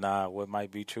to deny what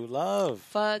might be true love?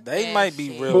 Fuck They that might be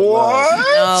shit. real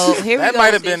love. No, here we That go might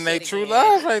with have this been their shit true again.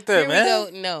 love right there, Here man.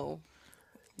 we go.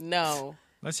 No.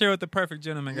 Let's hear what the perfect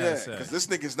gentleman got Yeah, to say. because this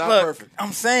nigga's not Look, perfect.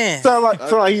 I'm saying Sound like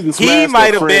he done He smashed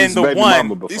might that have been friend's the baby one.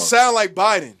 mama before. He sound like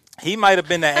Biden. he might have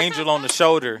been the angel on the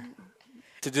shoulder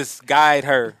to just guide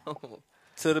her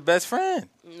to the best friend.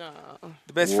 No.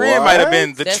 The best friend might have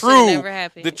been the That shit true, never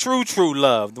happened. the true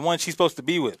love, the one she's supposed to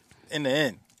be with in the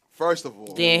end. First of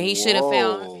all, Then he should have Whoa.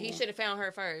 found. He should have found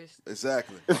her first.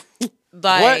 exactly.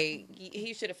 Like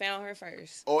he should have found her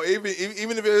first. Or even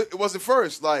if it wasn't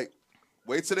first, like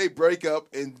wait till they break up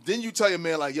and then you tell your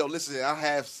man like, yo, listen, I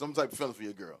have some type of feeling for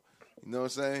your girl. You know what I'm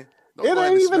saying? Don't It go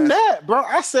ahead ain't and even smash that, bro.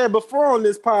 I said before on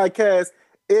this podcast,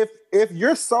 if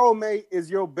your soulmate is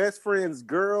your best friend's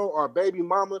girl or baby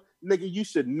mama, nigga, you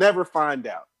should never find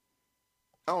out.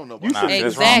 I don't know. You About should that.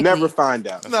 Exactly. never find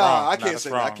out. Nah, wrong. I Nah, can't that's say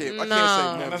that. wrong. I can't say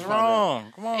No. never That's find out.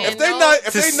 wrong. Come on. If And they no- not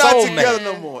It's his soulmate. together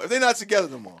no more, if they not together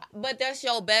no more, But that's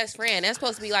your best friend. That's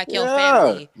supposed to be like your Yeah.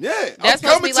 family. yeah, That's I'm supposed to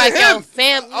coming be like to your him.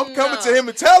 family. I'm coming to him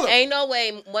and tell him. Ain't no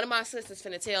way one of my sisters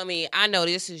finna tell me, I know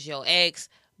this is your ex,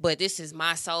 but this is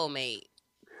my soulmate.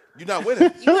 You're not with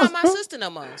him. You not my sister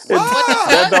no more. What the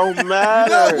That fuck? don't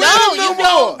matter. with No, him no you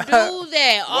more. don't do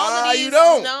that. All Why of these, you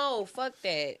don't? No, fuck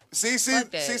that. See, Fuck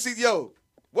that. yo,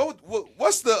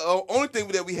 what's the only thing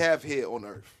that we have here on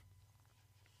Earth?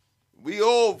 We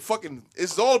all fucking.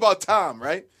 It's all about time,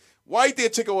 right? Why you think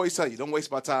a chick always tell you, don't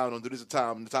waste my time, don't do this at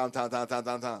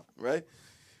time, right?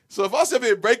 So if I sit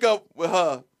here and break up with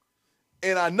her,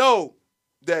 and I know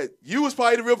that you was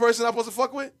probably the real person I'm supposed to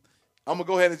fuck with, I'm gonna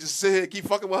go ahead and just sit here and keep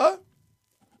fucking with her,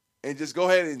 and just go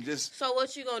ahead and just. So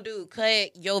what you gonna do?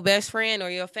 Cut your best friend or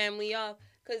your family off?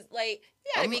 Cause like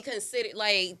you gotta be considered.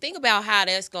 Like think about how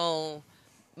that's gonna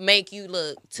make you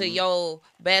look to your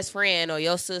best friend or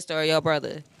your sister or your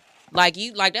brother. Like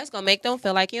that's gonna make them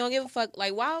feel like you don't give a fuck.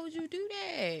 Like why would you do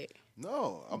that?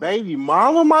 No, Baby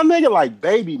mama, my nigga, like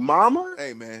baby mama.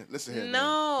 Hey man, listen here.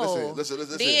 No. Man. Listen.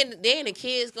 Then the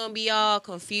kids gonna be all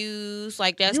confused.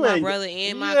 Like that's You my ain't- brother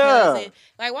and my yeah. cousin.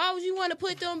 Like why would you want to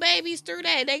put them babies through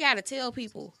that? They gotta tell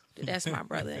people that that's my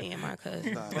brother and my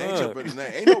cousin. Nah, that ain't your brother's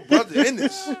name. Ain't no brother in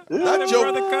this. Not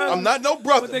your brother, cousin? I'm not no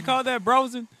brother. What they call that,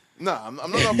 brosing? Nah, I'm not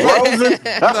no brother.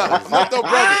 Nah, I'm not no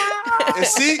brother. And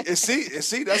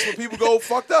see, that's when people go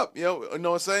fucked up. You know what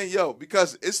I'm saying? Yo,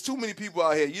 because it's too many people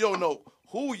out here. You don't know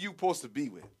who you supposed to be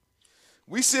with.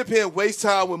 We sit here and waste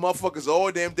time with motherfuckers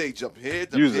all damn day. Jump here,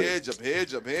 jump Use here, it. jump here,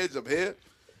 jump here, jump here.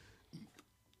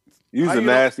 You's How a you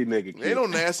know? nasty nigga. Ain't Kid. no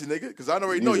nasty nigga, because I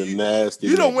already know You's a you. nasty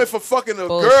You don't nigga. went for fucking a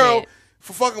Bullshit. girl,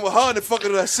 for fucking with her and then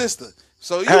fucking with her sister.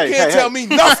 So you Hey, can't hey, tell hey.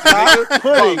 me nothing, nigga.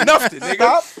 putting- About nothing, nigga.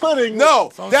 Stop putting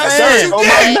No, that's saying. what On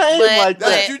you my did. name like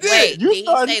That's that. what you did. Wait, You did he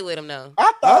started- stay with him though?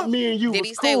 I thought me and you Did was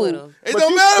he stay cool. with him? It but don't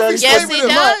you matter if he studied Yes, stay it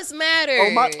with him. does matter.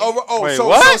 Wait, So,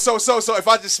 what? So if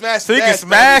I just smash So the you can gas,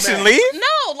 smash that'd and be leave?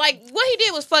 No, like what he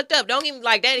did was fucked up. Don't even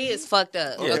like that is fucked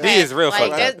up. Yeah, okay? he is real like,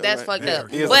 fucked that's, up. That's Right. fucked Yeah,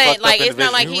 up. he is a But fucked like up it's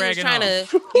not like individual. he was You trying ragging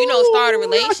to, start a I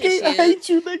relationship hate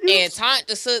you, nigga. and taunt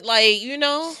the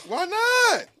like Why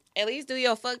not? at least do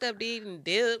your fucked up deed and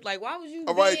dip. Like why would you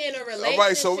All right. be in a All relationship?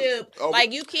 right, so-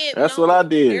 like you can't. That's no, what I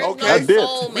did. There's Okay. no I did.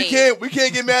 soulmate. We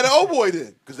can't get mad at old boy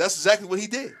then, because that's exactly what he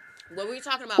did. What were you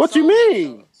talking about? What you soulmates,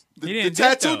 mean? though? The, He the didn't dip,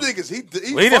 tattoo though. niggas,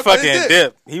 he Well, he didn't fucked fucking his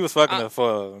dip. He was fucking her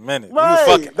for a minute. He was Right.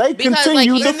 fucking. They Because,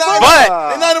 continue like, to he- fuck. But-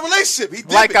 They're not in a relationship. He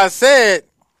did Like I said,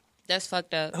 That's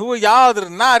fucked up. who are y'all to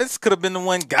deny? This could have been the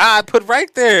one God put right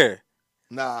there.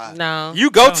 Nah. No. You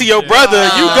go to your shit. brother.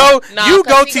 No. You No, go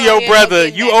 'cause he to gonna your end up brother.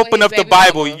 getting You back with open his up the baby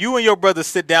Bible. mama. You and your brother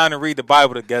sit down and read the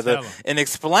Bible together Tell him. and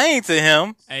explain to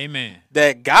him Amen.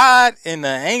 that God and the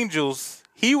angels,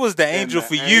 he was the angel the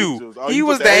for you. angels. Oh, He you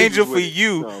was put the the angel angels for with it.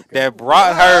 you Oh, okay. that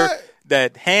brought her, What?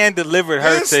 that hand delivered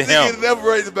her This to nigga him. never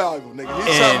read the Bible, nigga.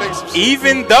 He's trying to make some And shit.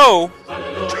 even though,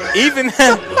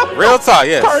 real talk,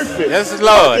 yes, Perfect. yes,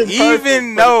 Lord. Fucking Even perfect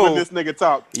when though this nigga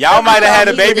talk. y'all might have had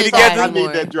a He baby did together, that. I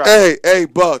need that drop. Hey,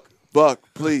 Buck,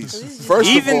 please. First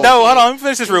even of all, though, hold on, let me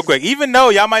finish this real quick. Even though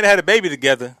y'all might have had a baby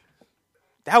together,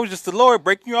 that was just the Lord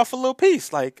breaking you off a little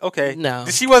piece. Like, okay, no,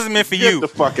 she wasn't meant for Get you. the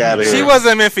fuck out of here. She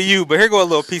wasn't meant for you, but here go a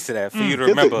little piece of that for you to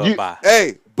remember by.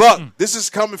 Hey, Buck, this is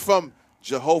coming from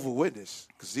Jehovah's Witness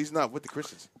because he's not with the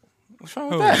Christians. What's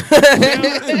wrong with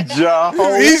that?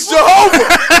 Jehovah. He's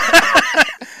Jehovah.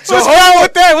 What's wrong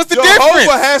with that? What's the difference?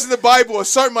 Jehovah has in the Bible a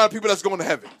certain amount of people that's going to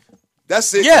heaven.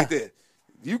 That's it right there.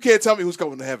 You can't tell me who's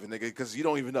going to heaven, nigga, because you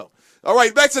don't even know. All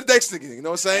right, back to the next nigga. You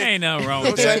know what I'm saying? Ain't nothing wrong You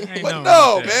know with what I'm that. saying? Ain't But nothing no,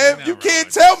 wrong with that. man, you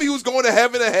can't tell me who's going to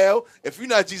heaven or hell if you're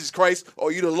not Jesus Christ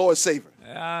or you the Lord Savior.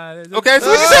 Okay, so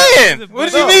what you saying?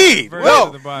 What did you need?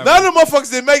 No, none of the motherfuckers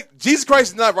didn't make Jesus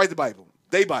Christ did not write the Bible.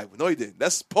 They Bible. No, he didn't.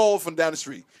 That's Paul from down the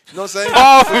street. You know what I'm saying?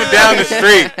 Paul from down the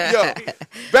street. Yo,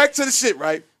 back to the shit,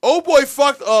 right? Old boy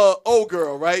fucked old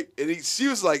girl, right? And she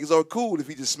was like, it's all cool if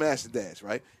he just smashed and dash,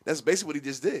 right? That's basically what he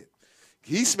just did.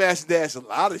 He smashed and dashed a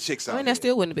lot of chicks out. I mean, that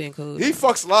still wouldn't have been cool. He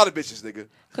fucks a lot of bitches, nigga.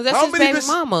 Because that's his baby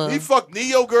mama. He fucked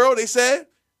Neo girl, they said.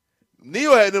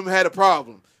 Neo had a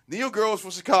problem. Neo girl was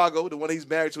from Chicago, the one he's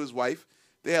married to his wife.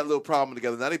 They had a little problem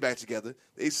together. Now they back together.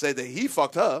 They said that he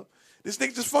fucked her. This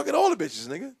nigga just fucking all the bitches,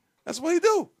 nigga. That's what he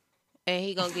do. And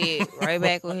he gonna get right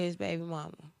back with his baby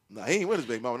mama. Nah, he ain't with his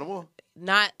baby mama no more.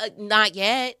 Not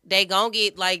yet. They gonna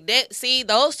get like that. See,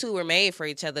 those two were made for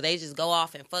each other. They just go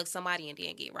off and fuck somebody and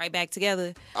then get right back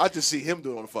together. I just see him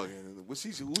doing on the fucking. Who's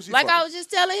he Like fucking? I was just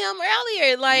telling him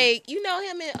earlier, like you know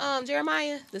him and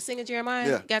Jeremiah, the singer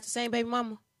Jeremiah, got the same baby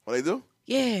mama. What they do?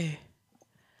 Yeah.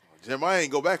 Jeremiah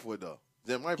ain't go back for it though.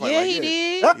 Jeremiah probably Yeah, like, he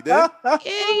did. He did?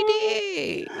 Yeah, he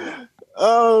did.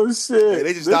 Oh shit! Hey,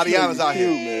 they just Tatiana's out here,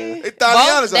 man. They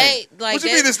Tatiana's out here. Like, what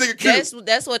you mean this nigga cute?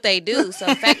 That's what they do. So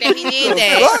the fact that he did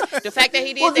that, the fact that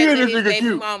he did What do you that mean to this his nigga baby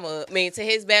cute? mama, I mean to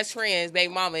his best friend's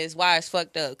baby mama is why it's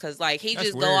fucked up. Cause like he That's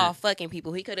just go weird. off fucking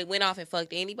people. He could have went off and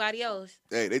fucked anybody else.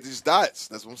 Hey, they just dots.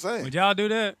 That's what I'm saying. Would y'all do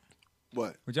that?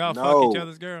 What? Would y'all No. fuck each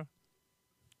other's girl?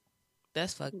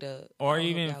 That's fucked up. Or I don't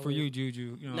even know if for I you, would.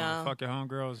 Juju, you know, No. fuck your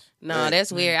homegirls. No, that's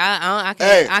weird. I can't.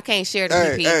 Hey. I can't share the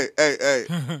Hey,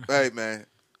 PP. hey, man.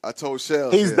 I told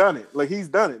Shells. He's yeah. done it. Like he's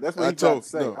done it. That's what I he's trying told to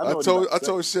say. no, I know I what told he's I about to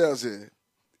told say. Shells here.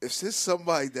 If there's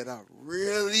somebody that I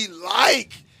really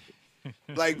like,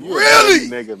 like You a really,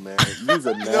 nasty nigga, man. You's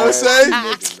a you know what I'm saying?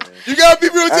 nigga, man. You gotta be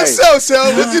real with Hey. yourself,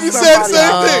 Shells. Let's even say the Somebody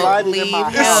same thing. invited in my Leave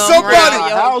It's house. him somebody.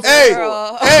 around your Hey,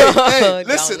 girl. hey, Don't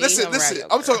listen. leave him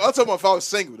around I'm talking about if I was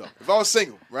single though. If I was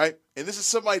single, right? And this is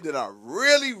somebody that I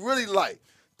really, really like,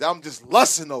 that I'm just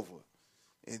lusting over.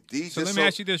 And D So just let me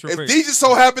ask you this real if quick. D just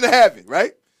so happen to have it,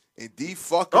 right? And D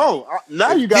fuck up. Oh,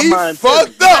 now you got D mine.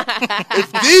 fucked up.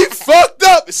 If D fucked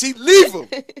up and she leave him,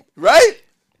 right?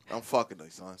 I'm fucking her,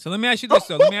 son. So let me ask you this,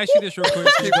 though. Let me ask you this real quick.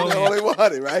 Keep it all they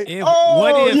wanted, right? If, Oh,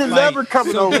 what if, you're like, never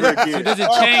coming so, over again. So does it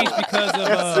change because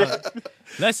of,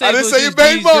 let's say I it didn't was say your just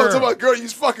baby D's mama. I'm girl. talking about girl you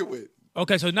was fucking with.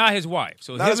 Okay, so not his wife.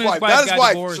 So Not him his and wife. his wife Not his got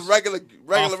wife. divorced Just a regular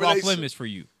off relationship. limits for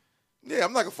you. Yeah,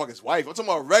 I'm not gonna fuck his wife. I'm talking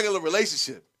about a regular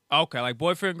relationship. Okay, like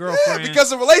boyfriend, Yeah, girlfriend.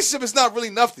 because a relationship is not really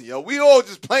nothing, yo. We all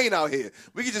just playing out here.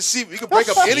 We can just see. We can break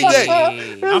up any day. I'm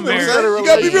You know what I'm married. saying? You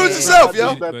gotta be real with yourself,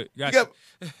 yo. But You gotcha. got,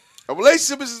 a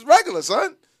relationship is just regular,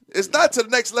 son. It's not to the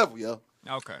next level, yo.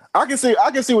 Okay. I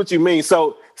can see what you mean.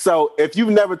 So if you've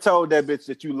never told that bitch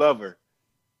that you love her,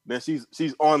 then she's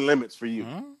on limits for you.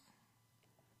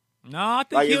 No, I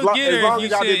think Like, as he'll long- get as her long if you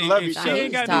as y'all said didn't love if each she other,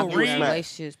 ain't got stop no doing ring. that.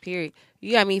 Relationships. Period.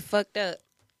 You got me fucked up.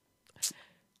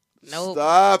 Nope.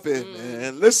 Stop it,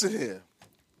 man. Listen here.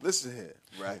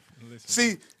 Right?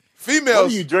 See, females.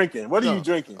 What are you drinking? What are you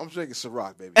drinking? I'm drinking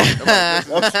Ciroc, baby. Okay.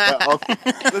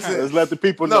 Let's let the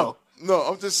people know. No,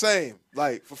 I'm just saying.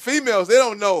 Like, for females, they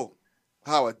don't know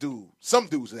how a dude, some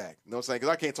dudes act. You know what I'm saying? Because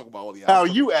I can't talk about all the How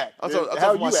you act. I'm man. talking How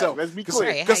for you myself. act. Let's be 'Cause- clear.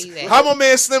 Right, how 'cause you act. how my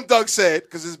man Slim Doug said,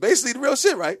 because it's basically the real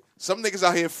shit, right? Some niggas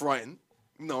out here fronting.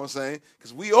 You know what I'm saying?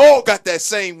 Because we all got that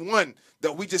same one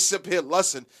that we just sit here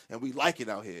lusting and we like it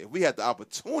out here. If we had the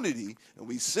opportunity and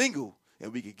we single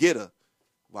and we could get her,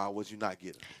 why would you not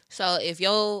get her? So if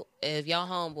your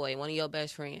homeboy, one of your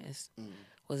best friends,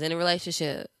 was in a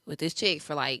relationship with this chick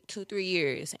for like 2-3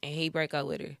 years and he break up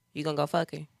with her, you gonna go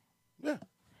fuck her? Yeah.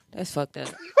 That's fucked up.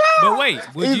 But wait,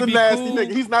 would He's you a be nasty cool?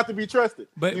 nigga. He's not to be trusted.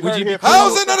 But You would heard you here be first. How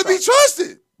is that not to be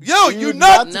trusted? Yo, you're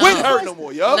not not with to her be no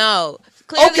more, yo. No.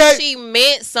 Clearly Okay. she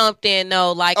meant something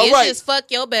though. Like All it's right. just fuck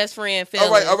your best friend feelings.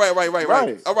 All right.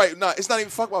 Right. All right, nah, it's not even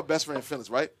fuck about best friend feelings,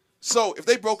 right? So if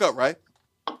they broke up, right?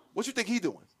 What you think he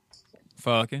doing?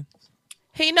 Fucking.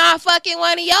 He not fucking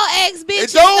one of your ex bitches.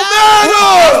 It don't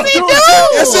though. matter. Yes, he do.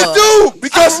 Yes, it do.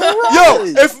 Because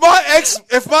yo, if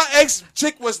my ex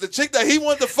chick was the chick that he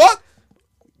wanted to fuck,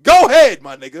 go ahead,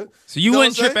 my nigga. So you know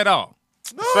wouldn't what I'm trip at all?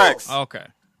 No. Facts. Okay.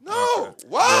 No,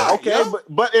 why? Okay,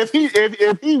 but if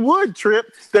he would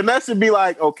trip, then that should be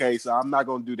like, okay, so I'm not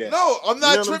gonna do that. No, I'm not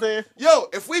You know what I'm tripping. saying? Yo,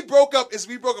 if we broke up,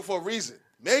 we broke up for a reason.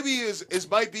 Maybe it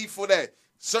might be for that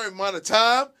certain amount of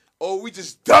time, or we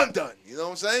just done. You know what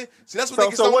I'm saying? See, that's what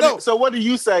niggas don't know. So what do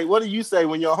you say? What do you say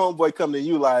when your homeboy come to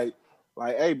you like,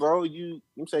 hey, bro, you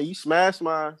say you smashed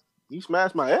my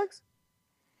ex?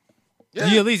 Yeah.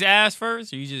 Do you at least ask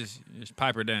first, or you just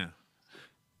pipe her down?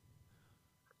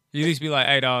 You at least be like,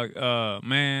 hey, dog,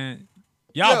 man,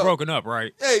 y'all broken up,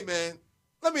 right? Hey, man,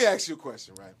 let me ask you a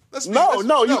question, right?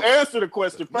 You answer the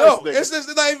question first. No, it's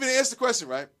not even to answer the question,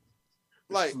 right?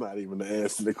 Like, it's not even to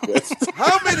answer the question.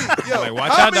 How many? Yo, like,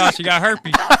 watch out, dog. She got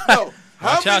herpes. Yo,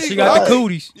 watch out, she got the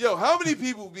cooties. Yo, how many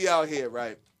people be out here,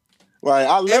 right? Right,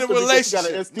 I left in a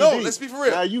relationship. No, let's be for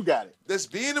real. Now you got it. Let's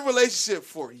be in a relationship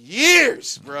for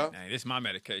years, bro. Hey, this is my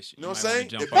medication. You know what I'm saying?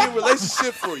 Be in a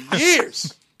relationship for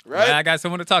years, right? Man, I got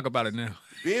someone to talk about it now.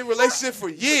 Be in a relationship for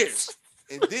years,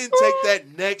 and then take that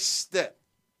next step,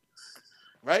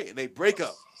 right? And they break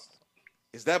up.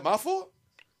 Is that my fault?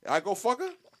 I go fuck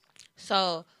her?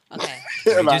 So, okay.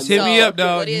 Just hit me up,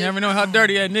 dog. You never know how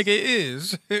dirty that nigga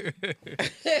is.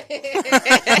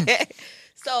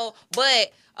 So,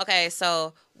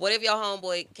 what if your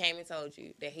homeboy came and told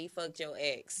you that he fucked your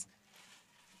ex?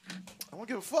 I don't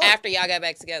give a fuck. After y'all got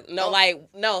back together.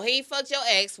 No, he fucked your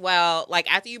ex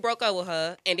after you broke up with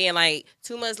her, and then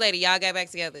 2 months later, y'all got back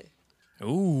together.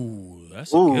 Ooh,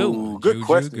 that's a good one. Good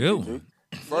question. Good one.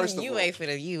 First of you all, ain't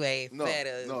finna, No.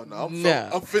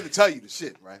 I'm finna tell you the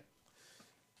shit, right?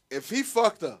 If he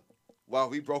fucked her while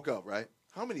we broke up, right?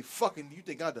 How many fucking do you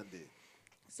think I done did?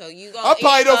 So you I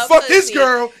probably done fuck his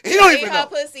girl. He don't even know.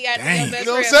 Pussy after Dang. your best You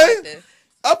know what I'm friend saying?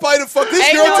 I probably done fuck his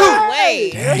girl too.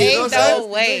 Ain't no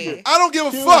way. I don't give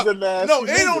a fuck. No,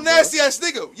 ain't no nasty ass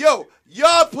nigga. Yo,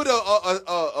 y'all put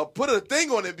a thing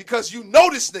on it because you know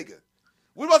this nigga.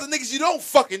 What about the niggas you don't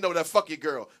fucking know that fuck your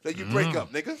girl that you break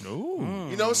up, nigga? Ooh.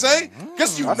 You know what I'm saying?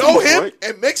 Because you know him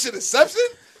and makes an exception.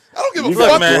 I don't give a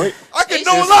fuck, man. I can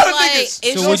know a lot of niggas.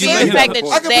 It's So would you let him? I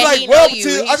could be like, well, he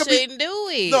shouldn't do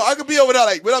it. No, I could be over there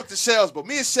like, what up to Shells, but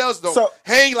me and Shells don't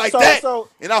hang like that.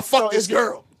 And I fuck this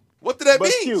girl. What did that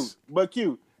mean? But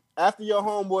Q, after your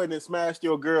homeboy then smashed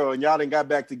your girl and y'all done got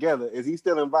back together, is he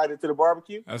still invited to the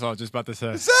barbecue? That's all I was just about to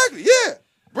say. Exactly, yeah.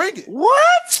 Bring it.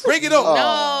 What? Bring it on.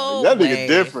 No, that nigga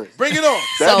different. Bring it on.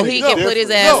 So he can put his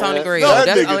ass on the grill.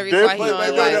 That's the only reason why he on.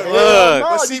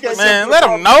 Look, man, let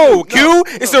him know, Q.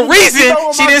 It's the reason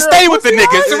she didn't stay with the nigga.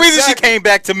 It's the reason she came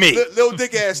back to me. Little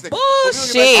dick ass nigga.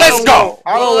 Bullshit. Let's go.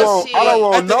 I don't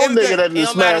want no nigga that done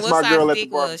smashed my girl at the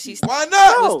barbecue. Why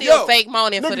not? We're still fake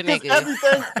moaning for the nigga.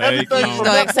 Everything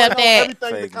So accept that.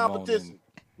 Everything's a competition.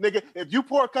 Nigga, if you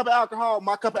pour a cup of alcohol,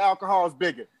 my cup of alcohol is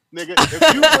bigger. Nigga, if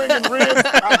you bring in ribs,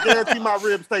 I guarantee my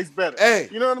ribs taste better. Hey,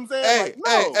 you know what I'm saying?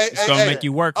 No. It's gonna make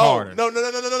you work harder. No. I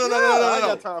ain't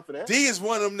got time for that. D is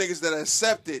one of them niggas that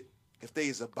accept it if they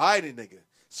is abiding nigga.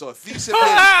 So if he sit there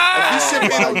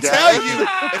and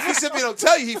don't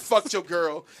tell you he fucked your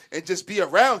girl and just be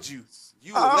around you,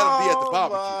 you will let him be at the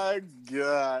barbecue.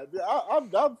 Oh my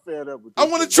God, I'm fed up with this. I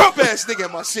want a Trump ass nigga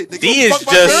in my shit. Nigga, D is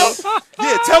just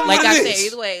tell me like what I it said. is.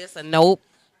 Either way, it's a nope.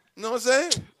 You know what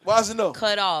I'm saying? Why is it no?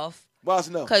 Cut off. Why is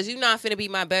it no? Cause you not finna be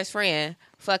my best friend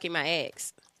fucking my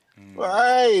ex. Well,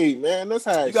 hey, man, that's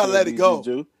how you gotta let it go.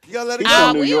 You gotta let it go.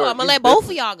 I will. I'm gonna let both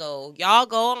of y'all go. Y'all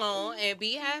go on and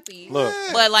be happy. Look.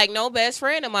 But no best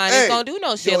friend of mine is gonna do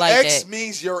no shit like that. Your ex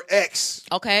means your ex.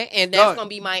 Okay, and that's gonna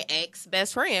be my ex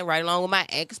best friend right along with my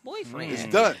ex boyfriend. It's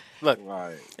done. Look,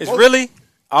 it's really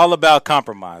all about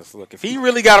compromise. Look, if he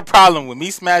really got a problem with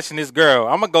me smashing this girl,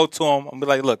 I'm gonna go to him. I'm gonna be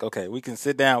like, look, okay, we can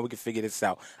sit down, we can figure this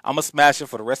out. I'm gonna smash her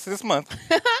for the rest of this month.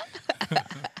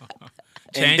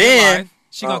 And then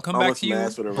she gonna come back to you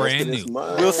brand new.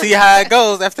 We'll see how it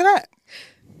goes after that.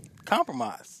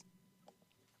 Compromise.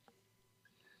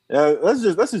 Yeah, let's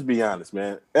just be honest,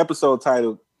 man. Episode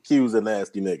title: Q's a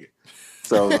nasty nigga.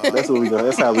 So that's what we gonna.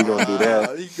 That's how we gonna do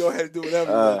that. You can go ahead and do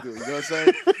whatever you want to do. You know what I'm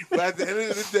saying? But at the end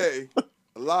of the day,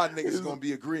 a lot of niggas gonna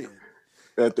be agreeing.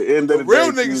 At the end of the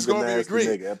real day, niggas gonna be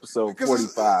agreeing. Nigga, episode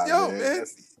 45. Yo, man,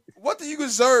 what do you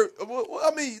deserve?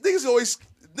 I mean, niggas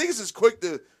is quick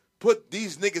to put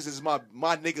these niggas as my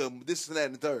nigga, this and that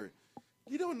and the third.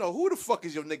 You don't know who the fuck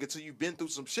is your nigga till you been through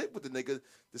some shit with the nigga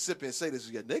to sit there and say this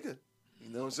is your nigga. You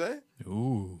know what I'm saying?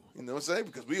 Ooh. You know what I'm saying?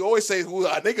 Because we always say who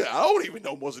our nigga. I don't even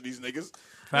know most of these niggas.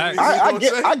 Facts. You know what I'm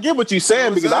saying? I get what you're saying, You know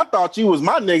what because I'm I thought you was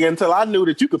my nigga until I knew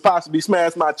that you could possibly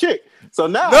smash my chick. So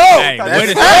now, No! Hey, I way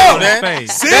to kinda- say it on his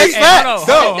face. See? Hey, hold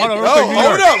on, real quick, New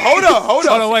York. Hold up. Hold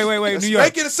on, wait, Let's New York.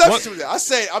 make an exception to that. I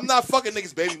say I'm not fucking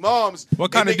niggas' baby moms.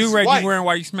 What kind of They niggas' do-rag wife. you wearing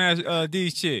while you smash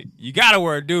D's chick? You gotta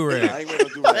wear a do-rag. I ain't wearing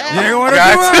no do-rag. You ain't wearing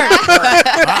a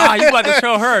do-rag? You about to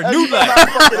show her a new You better life. not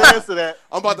fucking answer that.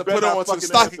 I'm about to You better put her not on to the fucking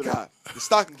stocking answer that. cap. The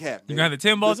stocking cap. You man. got the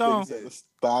Timbos on?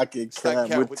 Stocking Stocking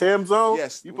cap with Tim's on.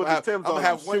 Yes. You put I'm the Tim's on. gonna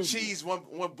have I'm one shooting you. cheese,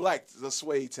 one black, the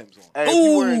suede Tim's on. Hey, if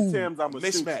you wearing Tim's, I'm a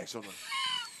Mismatch on them.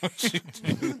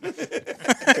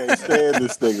 Can't stand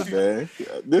this nigga, man.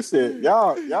 This is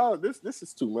y'all. This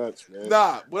is too much, man.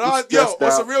 Nah, but You on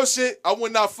stressed some out. real shit, I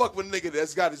would not fuck with a nigga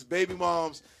that's got his baby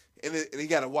moms and he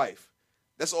got a wife.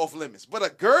 That's off limits. But a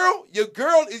girl, your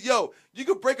girl is you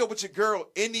can break up with your girl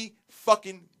any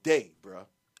fucking day, bro.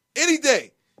 Any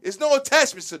day. There's no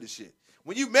attachments to this shit.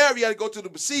 When you marry, you gotta go through the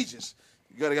procedures.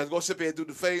 You gotta go sit there and do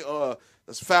the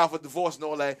let's file for divorce and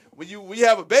all that. When you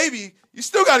have a baby, you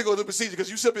still gotta go through the procedure because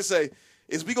you sit there and say,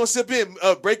 is we gonna sit there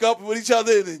and break up with each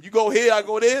other and then you go here, I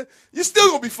go there? You're still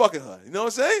gonna be fucking her. You know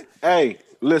what I'm saying? Hey,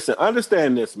 listen,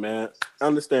 understand this, man.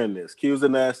 Understand this. Q's a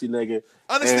nasty nigga.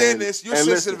 Understand this. You're a and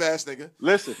sensitive ass nigga.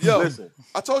 Listen, Yo, listen.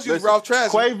 I told you Listen, Ralph Trazzy.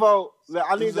 Quavo,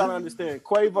 I need y'all to understand.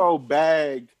 Quavo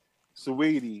bagged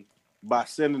Saweetie by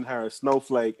sending her a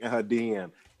snowflake in her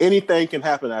DM. Anything can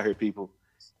happen out here, people.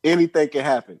 Anything can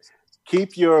happen.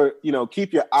 Keep your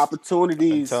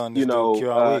opportunities. telling this dude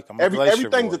Q all week, I'm a glacier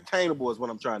everything's boy. attainable, is what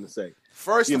I'm trying to say.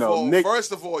 First of all, Nick-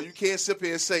 you can't sit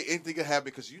here and say anything can happen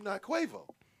because you're not Quavo.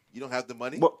 You don't have the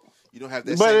money. But- You don't have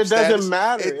that but same it doesn't status.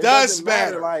 matter. It It does doesn't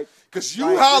matter, matter. like- Because you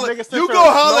like, holler, the nigga sent you her go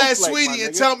a holler at snowflake, Sweetie my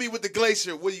and nigga. tell me with the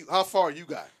glacier how far you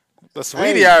got. But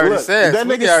Sweetie already look, said. that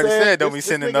Sweetie nigga already said- said, don't be this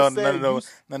sending nigga none of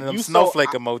said them you so- snowflake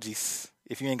emojis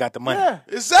if you ain't got the money. Yeah.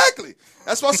 Exactly.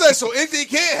 That's what I said. So anything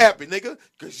can happen, nigga.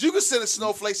 Because you can send a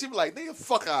snowflake. She be like, nigga,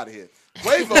 fuck out of here.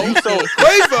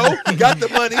 Quavo got the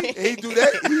money and he do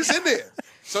that. He's in there.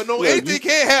 So no, Yeah, anything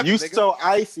can happen. You nigga. so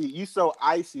icy. You so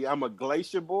icy. I'm a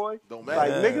glacier boy. Don't Like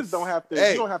matter. niggas don't have to.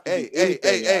 Hey, you don't have to. hey, do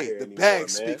anything out here the anymore, bag man.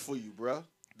 speak for you, bro.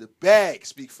 The bag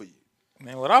speak for you.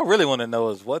 Man, what I really want to know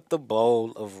is what the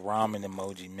bowl of ramen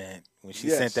emoji meant when she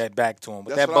Yes. sent that back to him. What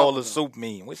That's that what I bowl wanna of know. soup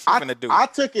mean? What she I gonna do? I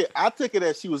took it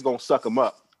as she was gonna suck him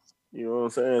up. You know what I'm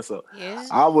saying? So Yeah.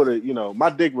 I would have, my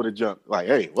dick would have jumped. Like,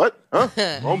 hey, what? Huh?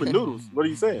 Roman noodles? What are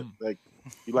you saying? Like,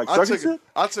 you like sucking shit?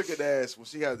 I took it as when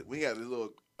we had a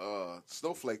little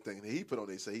snowflake thing that he put on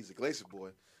there. Say he's a glacier boy.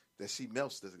 That she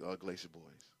melts the glacier boys.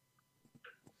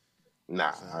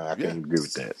 Nah, I can't agree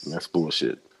with that. That's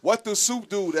bullshit. What do soup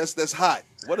do that's hot?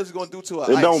 What is it going to do to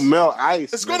her It ice? don't melt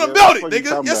ice. It's nigga. going to melt it, What the fuck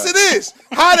you nigga. talking Yes, about? it is.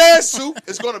 Hot ass soup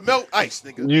is going to melt ice,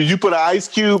 nigga. You put an ice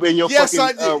cube in your Yes,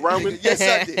 I fucking did. ramen? Nigga. Yes,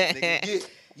 I did. Nigga.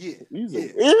 Yeah.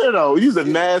 You's a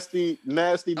nasty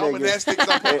nigga. I'm a nasty because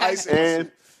I put ice in my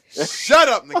and soup. Shut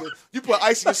up, nigga. You put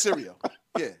ice in your cereal.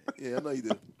 Yeah, I know you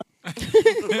do.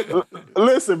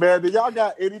 listen, man, do y'all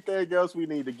got anything else we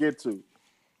need to get to?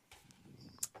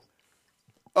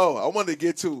 Oh, I wanted to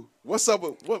get to what's up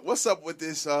with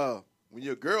this when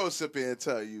your girl sit there and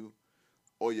tell you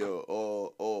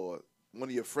or one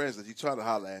of your friends that you trying to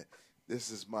holler at, this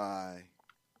is my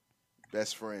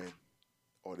best friend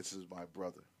or this is my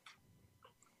brother.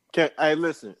 Hey,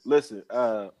 listen.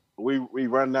 We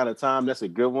running out of time. That's a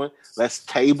good one. Let's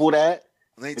table that,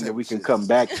 and then we can come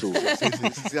back to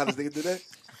it. See how this nigga do that?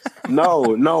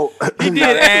 No. He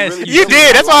did ask. You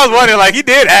did. That's why I was wondering. Like he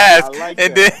did ask, like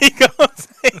and that. then he goes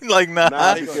like,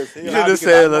 "Nah." because- You should nah, have because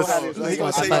said, I know "Let's." how this He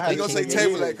gonna say nigga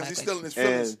table is. that because he's still in his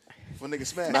feelings for nigga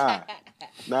smash.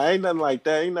 Nah, ain't nothing like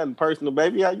that. Ain't nothing personal,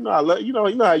 baby. I love you know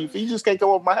how you feel. You just can't come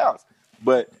over my house.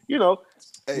 But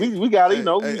Hey, we got to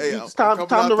it's time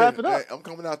to wrap it up. Hey, I'm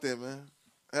coming out there, man.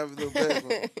 Have a little bad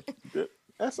one.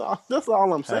 That's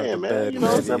all I'm saying, a man. bad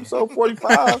It's baby. episode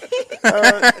 45.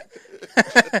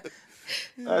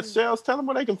 Shells, tell them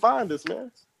where they can find us,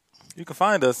 man. You can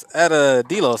find us at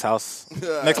D-Lo's house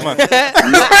next month. You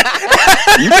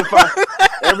can find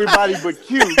everybody but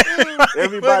Q.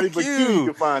 Everybody but Q you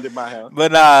can find at my house.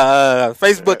 But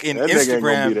Facebook and That nigga ain't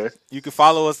gonna be Instagram, there. you can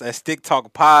follow us at Stick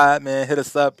Talk Pod, man. Hit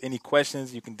us up. Any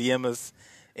questions, you can DM us.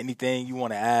 Anything you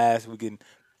want to ask, we can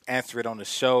answer it on the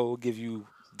show. We'll give you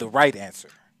the right answer.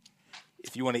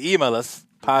 If you want to email us,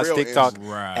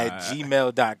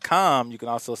 podsticktalk@gmail.com. You can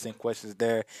also send questions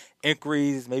there.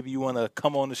 Inquiries, maybe you want to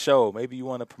come on the show. Maybe you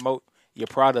want to promote your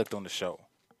product on the show.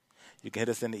 You can hit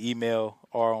us in the email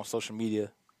or on social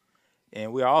media.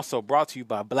 And we are also brought to you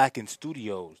by Blacken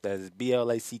Studios. That is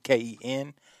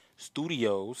BLACKEN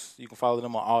Studios. You can follow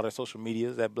them on all their social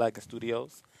medias at Black and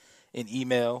Studios. And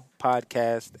email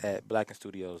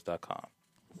podcast@blackandstudios.com.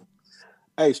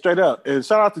 Hey, straight up. And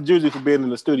shout out to Juju for being in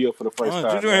the studio for the first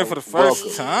time. Juju here for the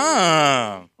first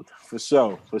time. For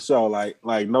sure.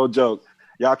 Like no joke.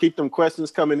 Y'all keep them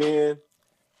questions coming in.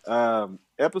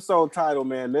 Episode title,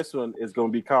 man, this one is going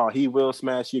to be called He Will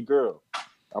Smash Your Girl.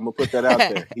 I'm going to put that out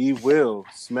there. He will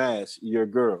smash your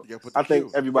girl. I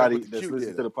think everybody that's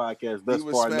listening to the podcast thus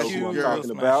far knows who I'm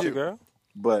talking about.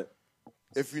 But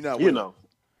if you're not, you know.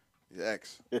 Your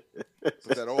ex. Put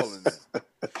that all in there. You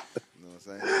know what I'm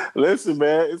saying? Listen,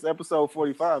 man, it's episode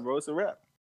 45, bro. It's a wrap.